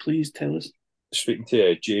please tell us. Speaking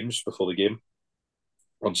to James before the game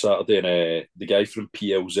on Saturday, and the guy from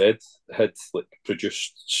PLZ had like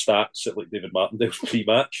produced stats at like David Martindale's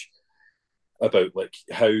pre-match about like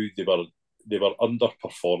how they were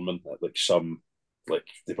underperforming at like some, like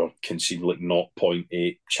they were conceding like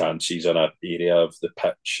 0.8 chances in an area of the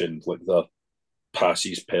pitch, and like their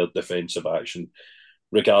passes per defensive action.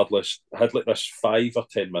 Regardless, I had like this 5 or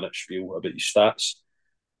 10 minute spiel about his stats.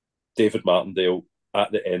 David Martindale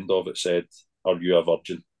at the end of it said, "Are you a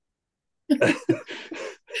virgin?"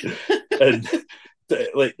 And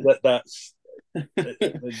like that's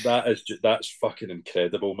fucking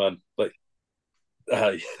incredible, man. Like,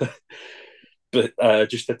 but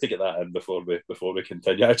just to get that in before we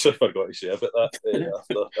continue, I actually forgot to say about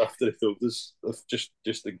that after he told us.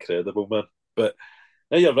 Just incredible, man. But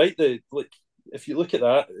no, you're right. If you look at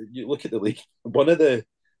that, you look at the league. One of the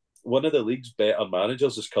league's better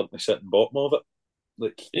managers is currently sitting bottom of it.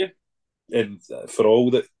 Like, yeah. And for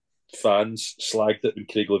all that fans slagged it when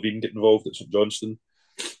Craig Levein got involved at St Johnstone,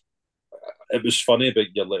 it was funny, but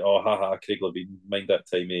you're like, oh, haha, Craig Levein, mind that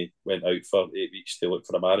time he went out for 8 weeks to look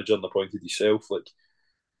for a manager and appointed himself. Like,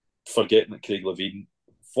 forgetting that Craig Levein,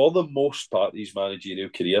 for the most part of his managerial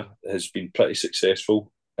career, has been pretty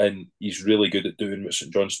successful, and he's really good at doing what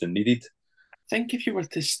St Johnstone needed. I think if you were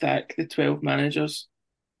to stack the 12 managers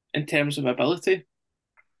in terms of ability,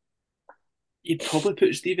 you'd probably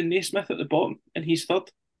put Stephen Naismith at the bottom, and he's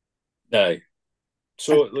third. Aye.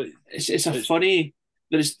 So like, It's a funny.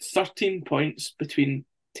 There's 13 points between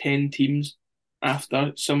 10 teams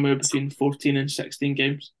after somewhere between 14 and 16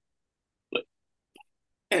 games. Like,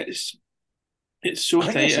 it's it's so I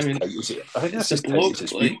think tight. that's I as mean, tight as I think it's that's the as tight as block.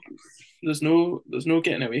 it's been. Like, there's no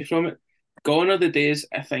getting away from it. Gone are the days,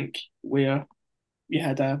 I think, where you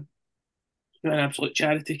had an absolute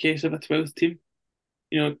charity case of a 12th team.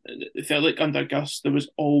 It felt like under Gus there was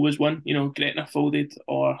always one. Gretna folded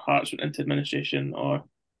or Hearts went into administration or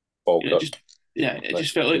Fogged up. just yeah, it Like,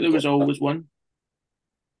 just felt like there was always one.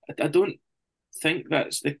 I don't think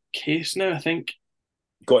that's the case now. I think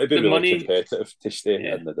got to be the really money, competitive to stay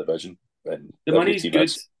yeah, in the division, and the every money's team good,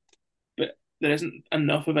 is. but there isn't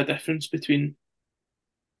enough of a difference between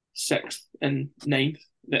sixth and ninth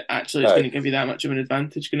that actually it's going Aye, to give you that much of an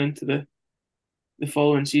advantage going into the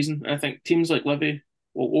following season. And I think teams like Livy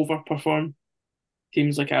will overperform,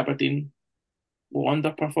 teams like Aberdeen will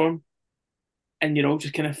underperform, and you're all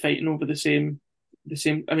just kind of fighting over the same.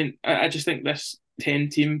 I mean, I just think this 10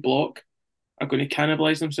 team block are going to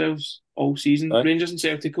cannibalise themselves all season. aye. Rangers and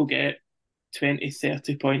Celtic will get 20,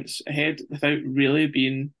 30 points ahead without really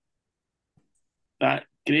being that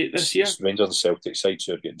great this year. It's Rangers and Celtic sides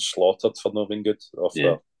who are getting slaughtered for not being good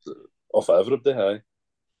Yeah. off everybody. Aye,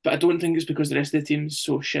 But I don't think it's because the rest of the team's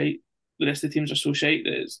so shite. The rest of the teams are so shite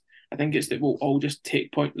that I think it's that we'll all just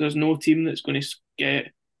take points. There's no team that's going to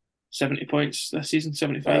get 70 points this season,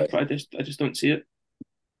 75, aye. but I just don't see it.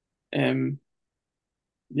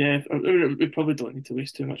 Yeah, we probably don't need to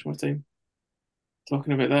waste too much more time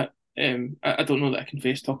talking about that. I don't know that I can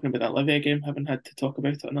face talking about that Livia game, having had to talk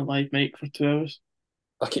about it on a live mic for 2 hours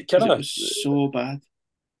I kind because it of. was so bad.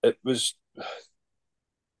 It was.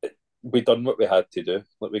 We done what we had to do.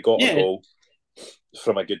 Like we got a Yeah, goal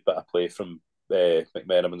from a good bit of play from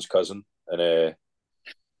McMenamin's cousin, and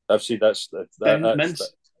I've seen Mince.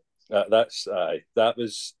 that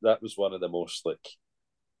was one of the most like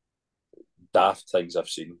daft things I've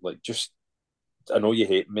seen. Like just I know you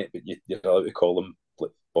hate him, mate, but you're allowed to call him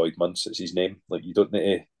like Boyd Munce. It's his name. Like you don't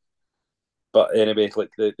need to. But anyway,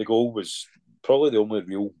 like the goal was probably the only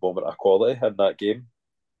real moment of quality in that game,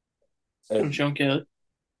 From and Sean Kelly.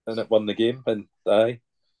 it won the game. And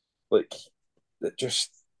like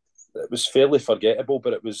it was fairly forgettable,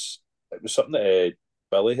 but it was something that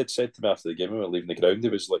Billy had said to me after the game when we were leaving the ground. He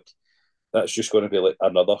was like, "That's just going to be like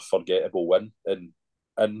another forgettable win." And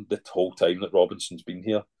the whole time that Robinson's been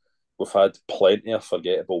here, we've had plenty of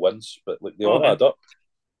forgettable wins, but like they all Yeah. add up.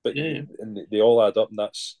 But Yeah. and they all add up, and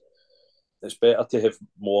it's better to have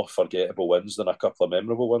more forgettable wins than a couple of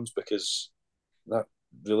memorable ones because that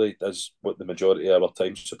really is what the majority of our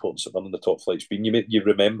time supporting someone in the top flight's been. You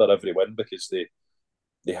remember every win because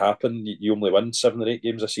they happen. You only win 7 or 8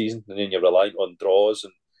 games a season, and then you're relying on draws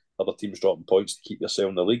and other teams dropping points to keep yourself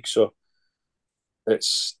in the league. So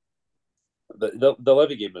it's the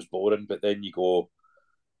Levy game was boring, but then you go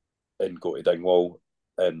to Dingwall,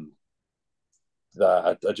 and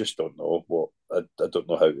that I just don't know what I don't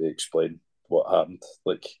know how to explain what happened.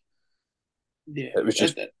 Like Yeah. it was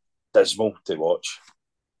just dismal to watch.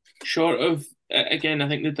 Short of, again, I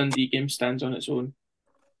think the Dundee game stands on its own.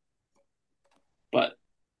 But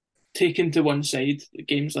taken to one side,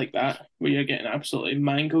 games like that, where you're getting absolutely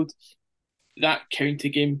mangled, that county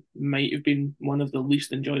game might have been one of the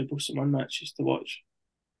least enjoyable summer matches to watch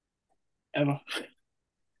ever.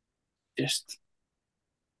 Just,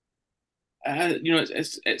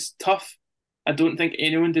 it's tough. I don't think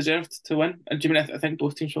anyone deserved to win. And do you mean I think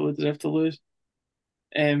both teams probably deserved to lose?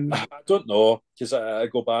 I don't know because I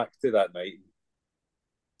go back to that night.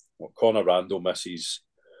 Connor Randall misses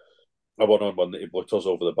a one-on-one that he blotters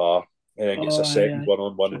over the bar, and then gets a second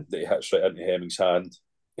one-on-one True. that he hits right into Hemming's hand.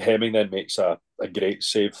 Hemming then makes a great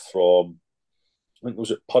save from, I think,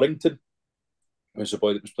 was it Purrington? Who's the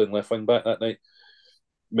boy that was playing left wing back that night?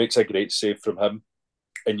 Makes a great save from him,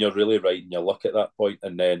 and you're really right in your luck at that point.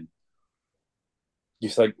 And then you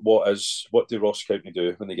think, what do Ross County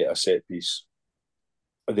do when they get a set piece?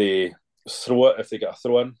 They throw it if they get a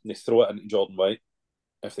throw in. They throw it into Jordan White.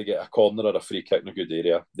 If they get a corner or a free kick in a good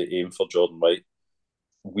area, they aim for Jordan White.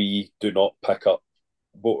 We do not pick up.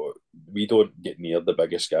 We don't get near the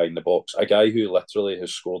biggest guy in the box. A guy who literally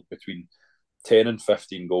has scored between 10 and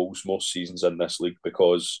 15 goals most seasons in this league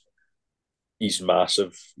because he's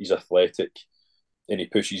massive, he's athletic, and he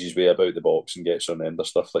pushes his way about the box and gets on the end of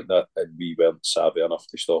stuff like that. And we weren't savvy enough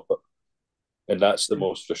to stop it. And that's the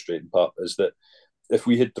most frustrating part, is that if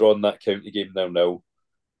we had drawn that county game 0-0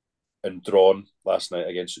 and drawn last night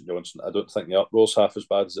against St Johnstone, I don't think the uproar's half as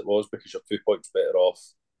bad as it was because you're 2 points better off.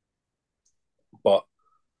 But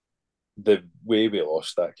the way we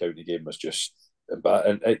lost that county game was just,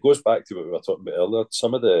 and it goes back to what we were talking about earlier.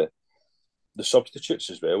 Some of the substitutes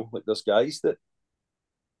as well. Like there's guys that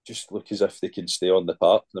just look as if they can stay on the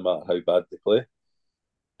park no matter how bad they play.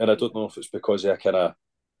 And I don't know if it's because of a kind of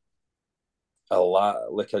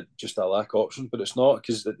just a lack option, but it's not,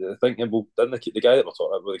 because I think the guy that we're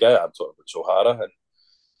talking about, the guy I'm talking about is O'Hara, and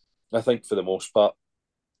I think for the most part,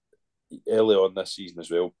 early on this season as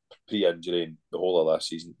well, pre-injury and the whole of last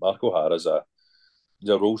season, Mark O'Hara's he's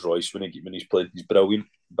a Rolls Royce when he's played. He's brilliant,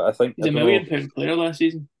 but I think he's a £1 million player last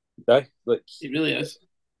season. Yeah, like he really is.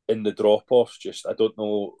 In the drop-offs, just I don't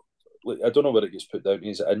know. Like, I don't know where it gets put down.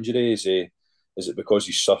 Is it injury? Is it because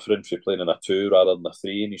he's suffering for playing in a 2 rather than a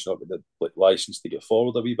 3, and he's not got the license to get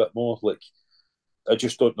forward a wee bit more? Like, I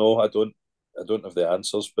just don't know. I don't have the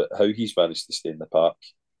answers. But how he's managed to stay in the park,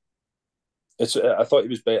 I thought he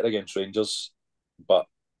was better against Rangers, but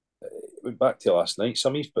went back to last night.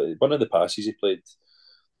 But one of the passes he played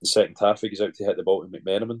the second half, he goes out to hit the ball to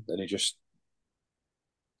McMenamin, and he just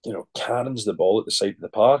cannons the ball at the side of the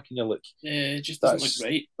park, and you're like, yeah, it just doesn't look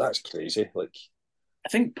right. That's crazy. Like, I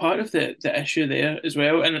think part of the issue there as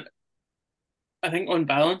well, and I think on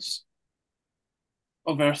balance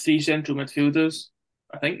of our 3 central midfielders,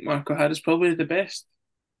 I think Mark O'Hara's probably the best.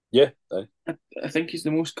 Yeah, I think he's the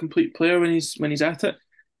most complete player when he's at it.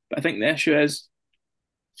 But I think the issue is,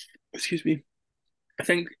 excuse me, I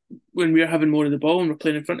think when we're having more of the ball and we're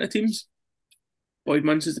playing in front of teams, Boyd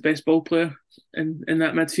Munce is the best ball player in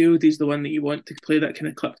that midfield. He's the one that you want to play that kind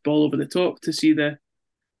of clipped ball over the top to see the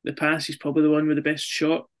pass. He's probably the one with the best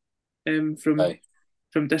shot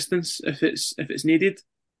from distance if it's needed.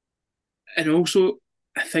 And also,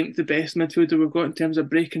 I think the best midfielder we've got in terms of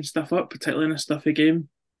breaking stuff up, particularly in a stuffy game,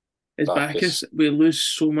 is Bacchus. We lose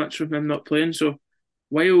so much from him not playing. So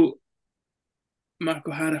while Mark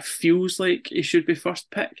O'Hara feels like he should be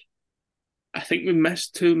first pick, I think we miss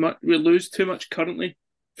too much. We lose too much currently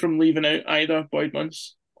from leaving out either Boyd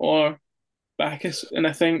Munce or Bacchus. And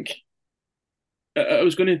I think I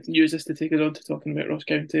was going to use this to take us on to talking about Ross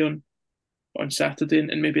County on Saturday,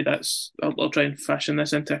 and maybe I'll try and fashion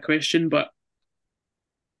this into a question. But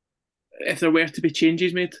if there were to be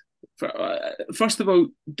changes made, first of all,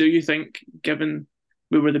 do you think, given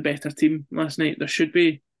we were the better team last night, there should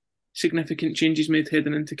be significant changes made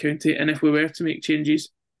heading into County? And if we were to make changes,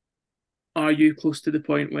 are you close to the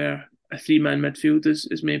point where a 3-man midfield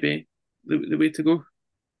is maybe the way to go?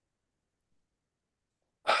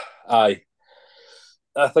 Aye.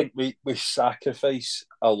 I think we sacrifice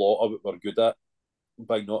a lot of what we're good at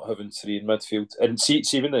by not having 3 in midfield. And see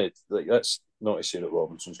even that's not to say that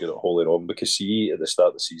Robinson's got it wholly wrong, because at the start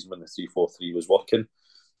of the season when the 3-4-3 was working,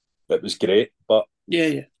 it was great. But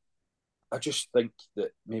yeah, I just think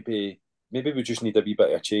that maybe we just need a wee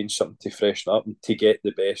bit of a change, something to freshen up and to get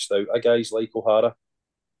the best out of guys like O'Hara.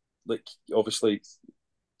 Like, obviously,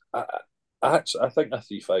 I think a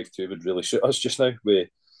 3-5-2 would really suit us just now.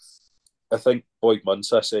 I think Boyd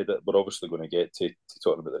Munce, I said that we're obviously going to get to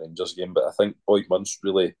talking about the Rangers game, but I think Boyd Munce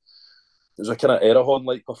really, it was a kind of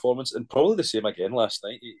Erehon-like performance, and probably the same again last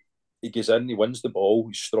night. He goes in, he wins the ball,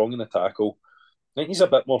 he's strong in the tackle. I think he's a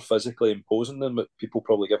bit more physically imposing than what people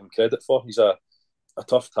probably give him credit for. He's a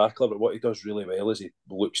tough tackler, but what he does really well is he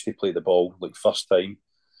looks to play the ball like first time,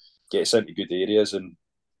 gets into good areas, and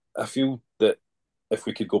I feel that if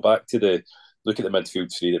we could go back to look at the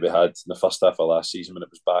midfield 3 that we had in the first half of last season when it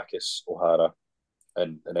was Bacchus, O'Hara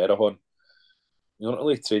and Erehon, you're not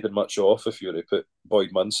really trading much off if you were to put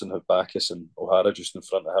Boyd Munce and have Bacchus and O'Hara just in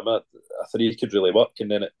front of him. A 3 could really work,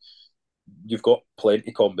 and then you've got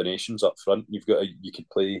plenty combinations up front. You could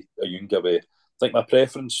play a Junga with. I think my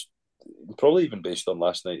preference, probably even based on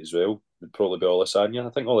last night as well, would probably be Olasanya.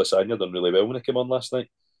 I think Olasanya done really well when he came on last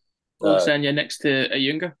night. Olasanya next to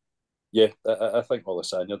Ayunga? Yeah, I think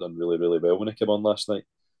Olasanya done really, really well when he came on last night.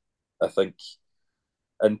 I think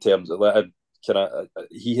in terms of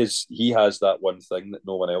he has that one thing that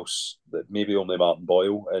no one else, that maybe only Martin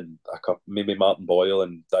Boyle and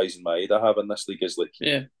Dyson Maeda have in this league, is like,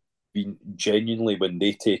 being genuinely, when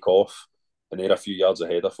they take off and they're a few yards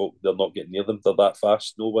ahead of folk, they're not getting near them. They're that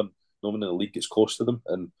fast. No one in the league gets close to them.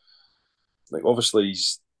 And like, obviously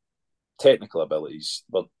his technical abilities,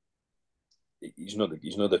 but he's not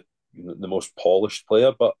the most polished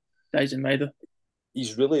player, but Dyson Maeda,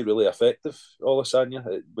 he's really, really effective,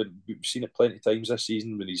 Olasanya. We've seen it plenty of times this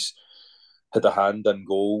season when he's had a hand in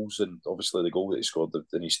goals, and obviously the goal that he scored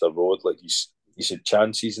in Easter Road, like he's had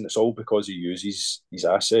chances, and it's all because he uses his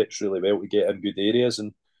assets really well to get in good areas.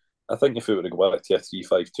 And I think if we were to go back to a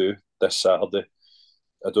 3-5-2 this Saturday,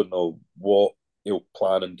 I don't know what he'll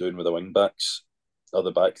plan on doing with the wing backs or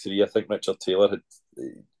the back 3. I think Richard Taylor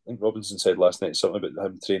I think Robinson said last night something about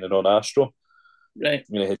him training on Astro. Right.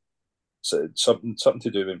 I mean, something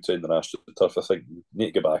to do with him playing the national turf. I think you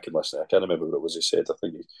need to go back and listen. I can't remember what it was he said. I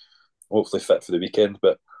think he's hopefully fit for the weekend.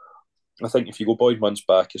 But I think if you go Boydman's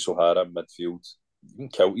back, as O'Hara in midfield, even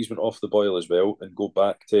Kilty's went off the boil as well, and go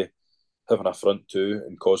back to having a front two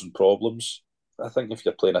and causing problems. I think if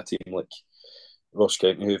you're playing a team like Ross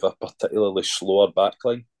County, who have a particularly slower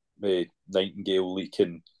backline, with Nightingale, Leake,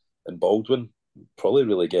 and Baldwin, probably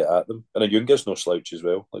really get at them. And a Younger's no slouch as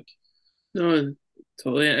well. Like, No,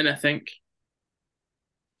 totally. And I think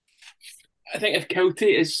if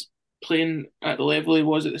Kelty is playing at the level he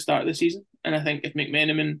was at the start of the season, and I think if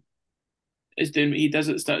McMenamin is doing what he does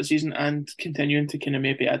at the start of the season and continuing to kind of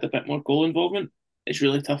maybe add a bit more goal involvement, it's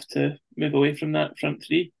really tough to move away from that front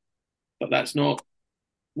three. But that's not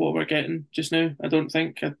what we're getting just now. I don't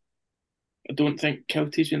think. I don't think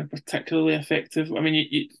Kelty's been a particularly effective. I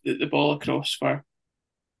mean, the ball across for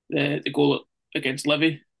the goal against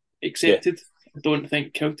Livy yeah, accepted. I don't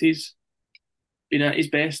think Kelty's been at his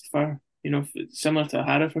best for similar to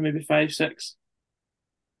O'Hara for maybe 5, 6,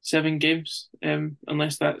 7 games.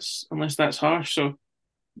 Unless that's harsh. So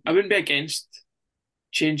I wouldn't be against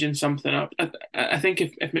changing something up. I think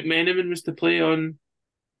if McMenamin was to play on,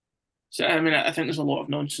 so I mean I think there's a lot of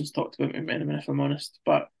nonsense talked about McMenamin if I'm honest,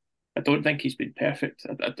 but I don't think he's been perfect.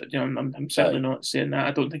 I'm certainly not saying that.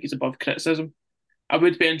 I don't think he's above criticism. I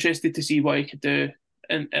would be interested to see what he could do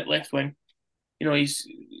at left wing.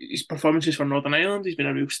 His performances for Northern Ireland, he's been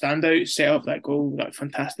a real standout. Set up that goal, that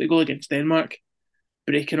fantastic goal against Denmark,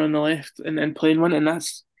 breaking on the left and then playing one. And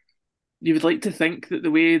that's, you would like to think that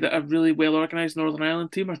the way that a really well organised Northern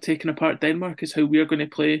Ireland team are taking apart Denmark is how we are going to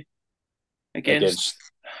play against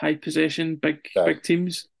high possession, big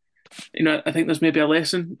teams. I think there's maybe a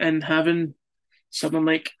lesson in having someone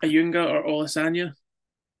like a Ayunga or Olasanya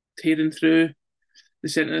tearing through the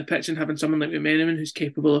centre of the pitch and having someone like McMenamin who's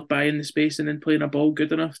capable of buying the space and then playing a ball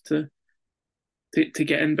good enough to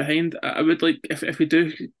get in behind. I would like, if we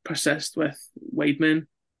do persist with wide men,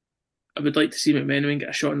 I would like to see McMenamin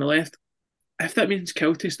get a shot on the left. If that means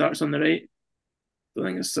Kelty starts on the right, I don't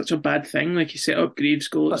think it's such a bad thing. Like, he set up Graves'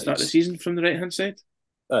 goal at the start of the season from the right hand side.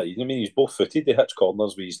 I mean, he's both footed. He hits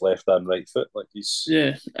corners with his left and right foot. Like, he's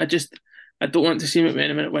I don't want to see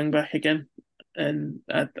McMenamin at wing back again, and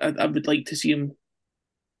I would like to see him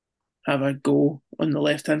have a go on the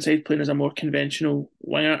left hand side playing as a more conventional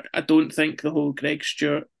winger. I don't think the whole Greg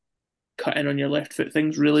Stewart cut in on your left foot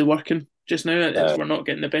thing's really working just now. We're not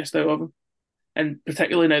getting the best out of him, and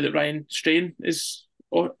particularly now that Ryan Strain is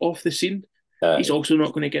off the scene, he's also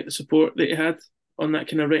not going to get the support that he had on that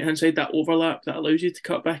kind of right hand side. That overlap that allows you to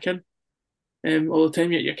cut back in all the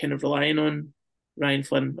time. Yet you're kind of relying on Ryan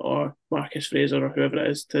Flynn or Marcus Fraser or whoever it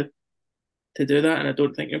is to do that, and I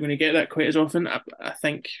don't think you're going to get that quite as often. I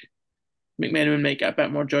think McMenamin might get a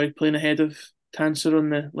bit more joy playing ahead of Tanser on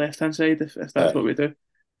the left hand side if that's what we do.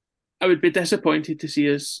 I would be disappointed to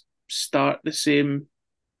see us start the same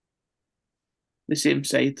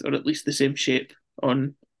side, or at least the same shape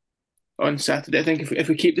on Saturday. I think if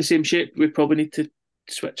we keep the same shape, we probably need to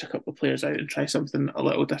switch a couple of players out and try something a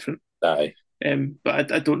little different. Aye.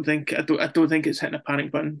 But I don't think it's hitting a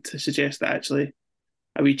panic button to suggest that actually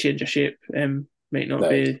a wee change of shape might not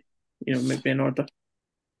be might be in order.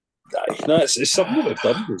 No, it's something that we've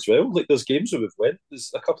done as well. Like, there's games where we've went. There's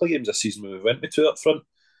a couple of games this season where we went with two up front.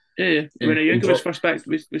 Yeah. When Ayunga was first back,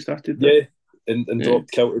 we started. Yeah, and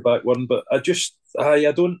dropped Kelty back one. But I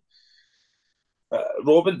don't.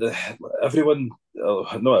 Robin, everyone,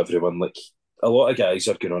 not everyone. Like, a lot of guys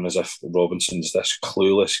are going on as if Robinson's this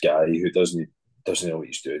clueless guy who doesn't know what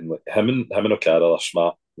he's doing. Like, him and O'Carroll are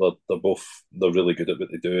smart. They're really good at what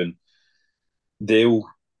they do, and they'll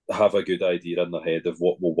have a good idea in their head of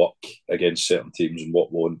what will work against certain teams and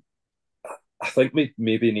what won't. I think we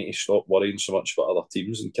maybe need to stop worrying so much about other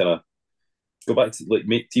teams and kind of go back to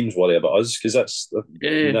make teams worry about us, because that's. I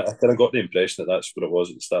kind of got the impression that that's what it was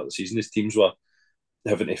at the start of the season. These teams were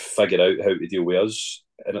having to figure out how to deal with us,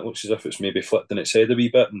 and it looks as if it's maybe flipped in its head a wee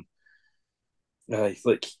bit. And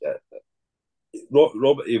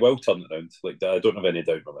Robert, he will turn it around. Like, I don't have any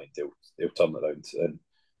doubt in my mind. He'll turn it around, and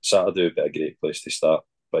Saturday would be a great place to start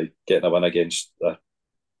by getting a win against a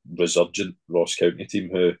resurgent Ross County team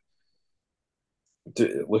who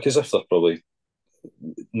look as if they're probably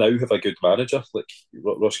now have a good manager. Like,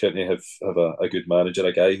 Ross County have a good manager,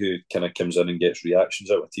 a guy who kind of comes in and gets reactions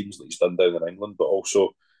out of teams like he's done down in England, but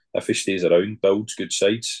also, if he stays around, builds good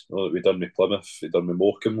sides. Like we've done with Plymouth, we've done with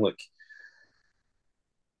Morecambe. Like,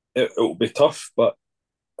 it'll be tough, but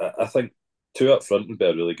I think two up front would be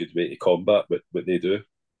a really good way to combat what they do.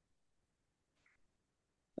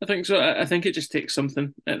 I think so. I think it just takes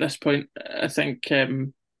something at this point. I think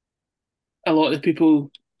a lot of the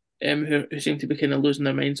people who seem to be kind of losing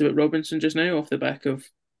their minds about Robinson just now off the back of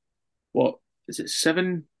what is it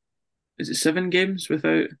 7? Is it 7 games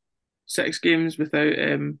without 6 games without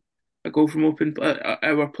a goal from open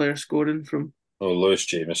our player scoring from Oh, Lewis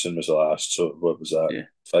Jameson was the last. So what was that? yeah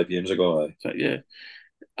 5 games ago. but yeah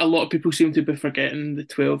a lot of people seem to be forgetting the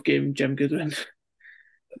 12 game Jim Goodwin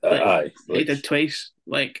like Aye, he like did twice.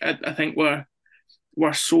 Like I think we're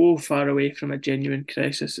so far away from a genuine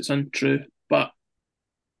crisis. It's untrue, but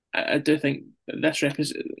I do think this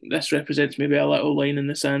represents maybe a little line in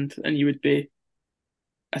the sand, and you would be,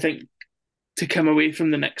 I think, to come away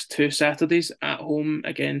from the next 2 Saturdays at home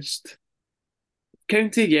against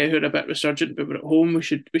County, yeah, who are a bit resurgent, but we're at home. We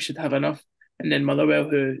should have enough, and then Motherwell,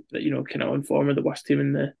 who kind of on form are the worst team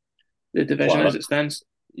in the division as planet. it stands.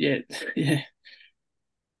 Yeah, yeah,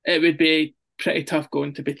 it would be pretty tough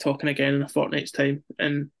going to be talking again in a fortnight's time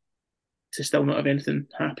and to still not have anything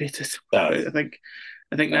happy to talk Aye, about.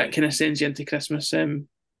 I think that aye, kind of sends you into Christmas.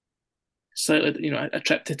 Slightly, a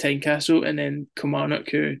trip to Tynecastle and then Kilmarnock,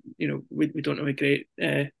 who we don't have a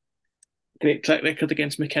great track record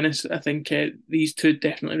against McInnes. I think these two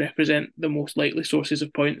definitely represent the most likely sources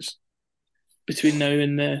of points between now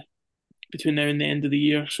and the end of the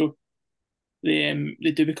year. So they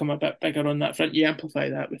do become a bit bigger on that front. You amplify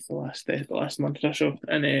that with the last month or so,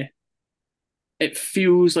 and it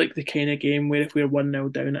feels like the kind of game where if we're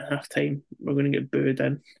 1-0 down at half time, we're going to get booed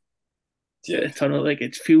in at yeah, the tunnel. Like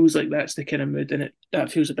it feels like that's the kind of mood, and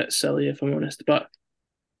that feels a bit silly if I'm honest. But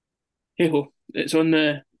hey ho, it's on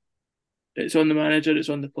the manager, it's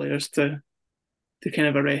on the players to kind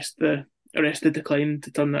of arrest the decline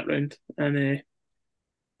to turn that round. And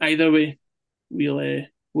either way, we'll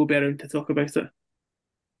be around to talk about it.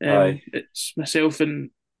 aye. It's myself and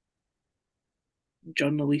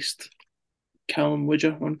journalist Callum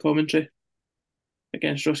Widger on commentary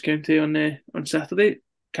against Ross County on Saturday.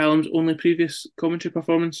 Callum's only previous commentary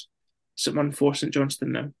performance, St Mirren 4, St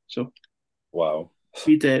Johnstone now. So Wow.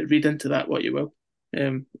 read into that what you will. I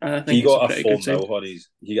He think it's a got a pretty four good sign. nil on his.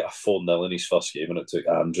 He got a 4-0 in his first game, and it took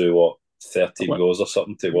Andrew what 13 What? goals or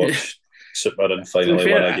something to Yeah. watch St Mirren To be finally win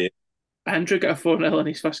a fair, game. Andrew got a 4-0 in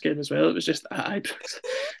his first game as well. It was just at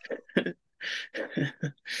Ibrox.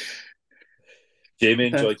 Jamie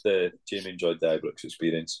enjoyed the Ibrox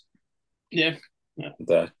experience. Yeah. Yeah.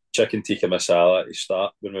 The chicken tikka masala at the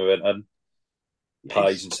start when we went in, pies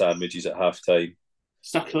Nice. and sandwiches at half time,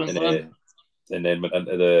 Succulent and one. then went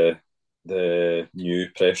into the new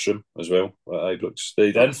press room as well at Ibrox. Oh,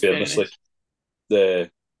 In very fairness, like nice.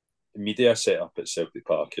 the media set up at Celtic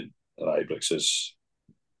Park and at Ibrox is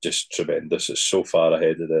just tremendous. It's so far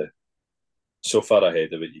ahead of what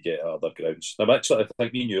you get at other grounds. I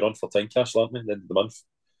think me and you are on for Tynecastle, aren't we? At the end of the month.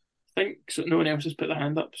 I think so. No one else has put their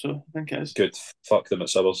hand up, so I think it is. Good. Fuck them at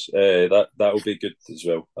Sibbles. That'll be good as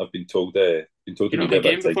well. I've been told. You The don't have media a a bit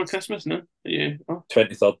game of time. before Christmas, no? Yeah. Oh,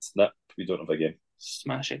 23rd. Nah, we don't have a game,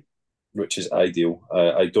 smashing. which is ideal.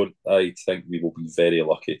 I don't. I think we will be very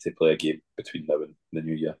lucky to play a game between now and the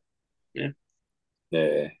new year. Yeah.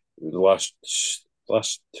 The last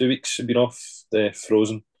 2 weeks have been off the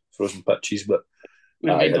frozen pitches, but We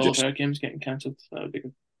don't mind I all just of our games getting cancelled. That would be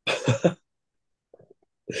good.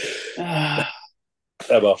 Ah,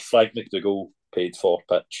 our Frank McDougall paid for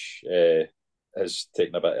pitch has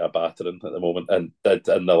taken a bit of a battering at the moment, and did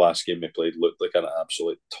in the last game we played looked like an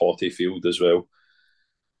absolute totty field as well.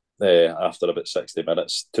 After about 60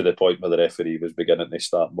 minutes, to the point where the referee was beginning to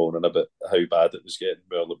start moaning about how bad it was getting.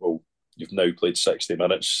 We were like, well, you've now played 60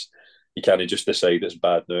 minutes. You can't just decide it's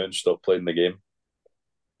bad now and stop playing the game.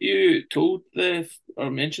 you told or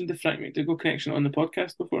mentioned the Frank McDougall connection on the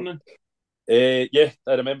podcast before now? Yeah,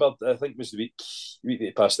 I remember. I think it was the week that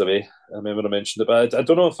he passed away. I remember I mentioned it, but I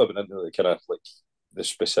don't know if I went into the kind of like the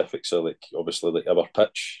specifics of like obviously like our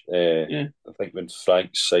pitch. Yeah. I think when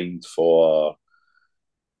Frank signed for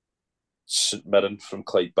St Mirren from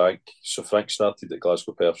Clydebank, so Frank started at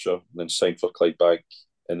Glasgow Perthshire and then signed for Clydebank,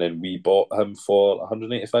 and then we bought him for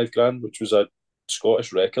 185 grand, which was a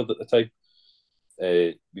Scottish record at the time.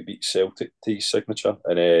 We beat Celtic to his signature,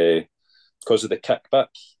 and because of the kickback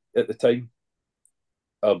at the time.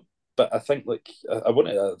 But I think like I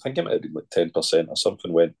think it might have been like 10% or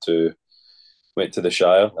something went to the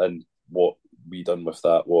Shire, and what we done with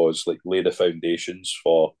that was like lay the foundations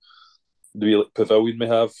for the like pavilion we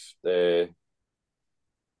have to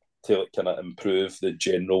like kind of improve the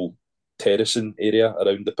general terracing area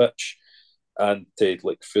around the pitch, and to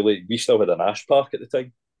like fully we still had an ash park at the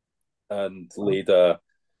time, and laid a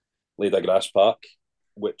grass park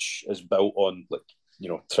which is built on like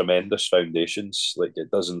tremendous foundations. Like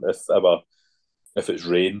it doesn't if it's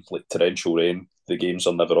rain, like torrential rain, the games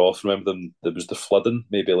are never off. Remember them? There was the flooding,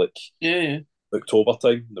 maybe like Yeah. October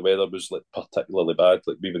time. The weather was like particularly bad.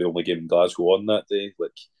 Like we were the only game in Glasgow on that day.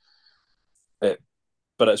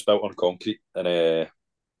 But it's built on concrete, and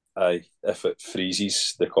if it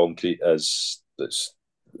freezes, the concrete is it's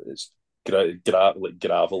like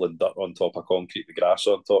gravel and dirt on top of concrete, the grass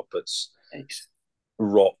on top. It's Nice.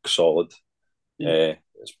 rock solid. Yeah.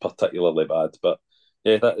 It's particularly bad, but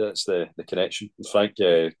yeah, that's the connection. And Frank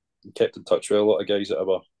kept in touch with a lot of guys at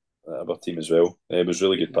our team as well. He was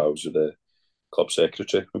really good pals with the club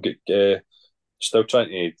secretary. We'll get they're trying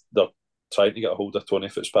to get a hold of Tony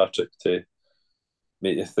Fitzpatrick to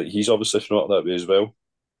make. He's obviously from that way as well.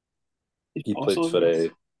 He played for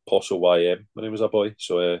Postle YM when he was a boy,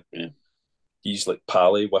 so he's like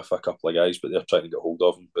pally with a couple of guys, but they're trying to get hold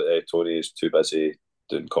of him. But Tony is too busy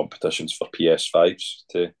doing competitions for PS5s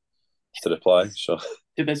to reply. So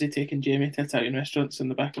Too busy taking Jamie to Italian restaurants in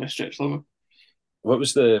the back of a stretch limo. what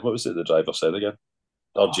was it the driver said again?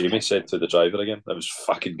 Or Jamie said to the driver again? That was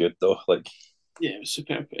fucking good though. Like, Yeah, it was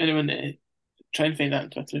superb. Anyone try and find that on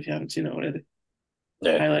Twitter if you haven't seen it already.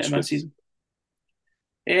 yeah, Highlight of my good. season.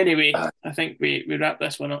 Anyway, I think we wrap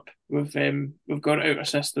this one up. We've got it out of our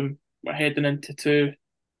system. We're heading into 2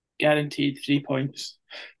 guaranteed 3 points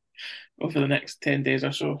over the next 10 days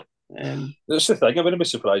or so. That's the thing. I wouldn't be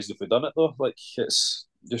surprised if we'd done it though. Like, it's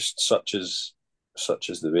just such as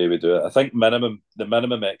the way we do it. I think the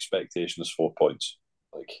minimum expectation is 4 points.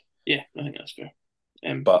 Like, yeah, I think that's fair.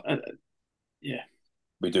 But yeah,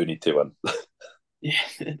 we do need to win. yeah,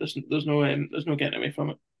 there's no getting away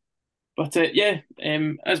from it. But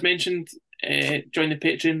as mentioned, join the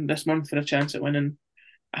Patreon this month for a chance at winning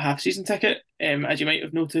a half-season ticket. As you might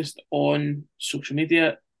have noticed on social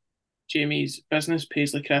media, Jamie's business,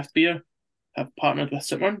 Paisley Craft Beer, have partnered with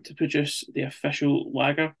St Mirren to produce the official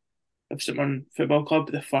lager of St Mirren Football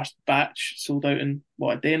Club. The first batch sold out in,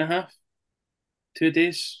 a day and a half? 2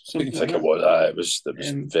 days? I think it was. It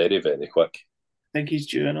was very, very quick. I think he's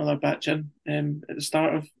due another batch in at the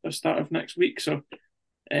start of next week. So,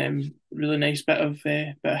 really nice bit of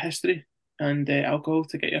history and alcohol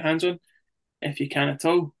to get your hands on, if you can at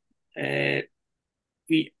all.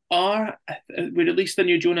 We released a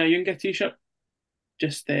new Jonah Ayunga t-shirt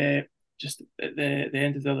just at the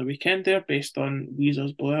end of the other weekend there, based on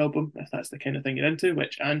Weezer's Blue album, if that's the kind of thing you're into,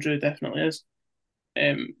 which Andrew definitely is.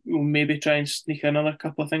 We'll maybe try and sneak another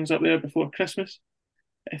couple of things up there before Christmas,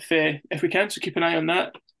 if we can, so keep an eye on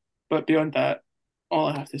that. But beyond that, all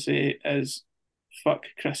I have to say is fuck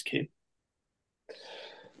Chris Kane.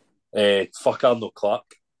 Fuck Arnold Clark.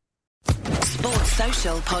 Sports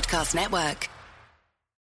Social Podcast Network.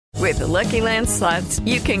 With the Lucky Land Slots,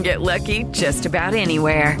 you can get lucky just about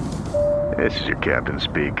anywhere. This is your captain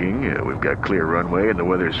speaking. We've got clear runway and the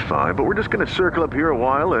weather's fine, but we're just going to circle up here a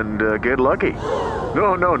while and get lucky.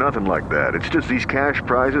 No, nothing like that. It's just these cash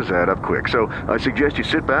prizes add up quick. So I suggest you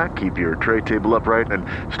sit back, keep your tray table upright, and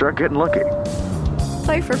start getting lucky.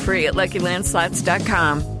 Play for free at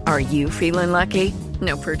LuckyLandSlots.com. Are you feeling lucky?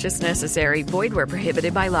 No purchase necessary. Void where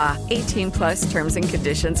prohibited by law. 18+ terms and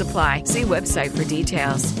conditions apply. See website for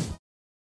details.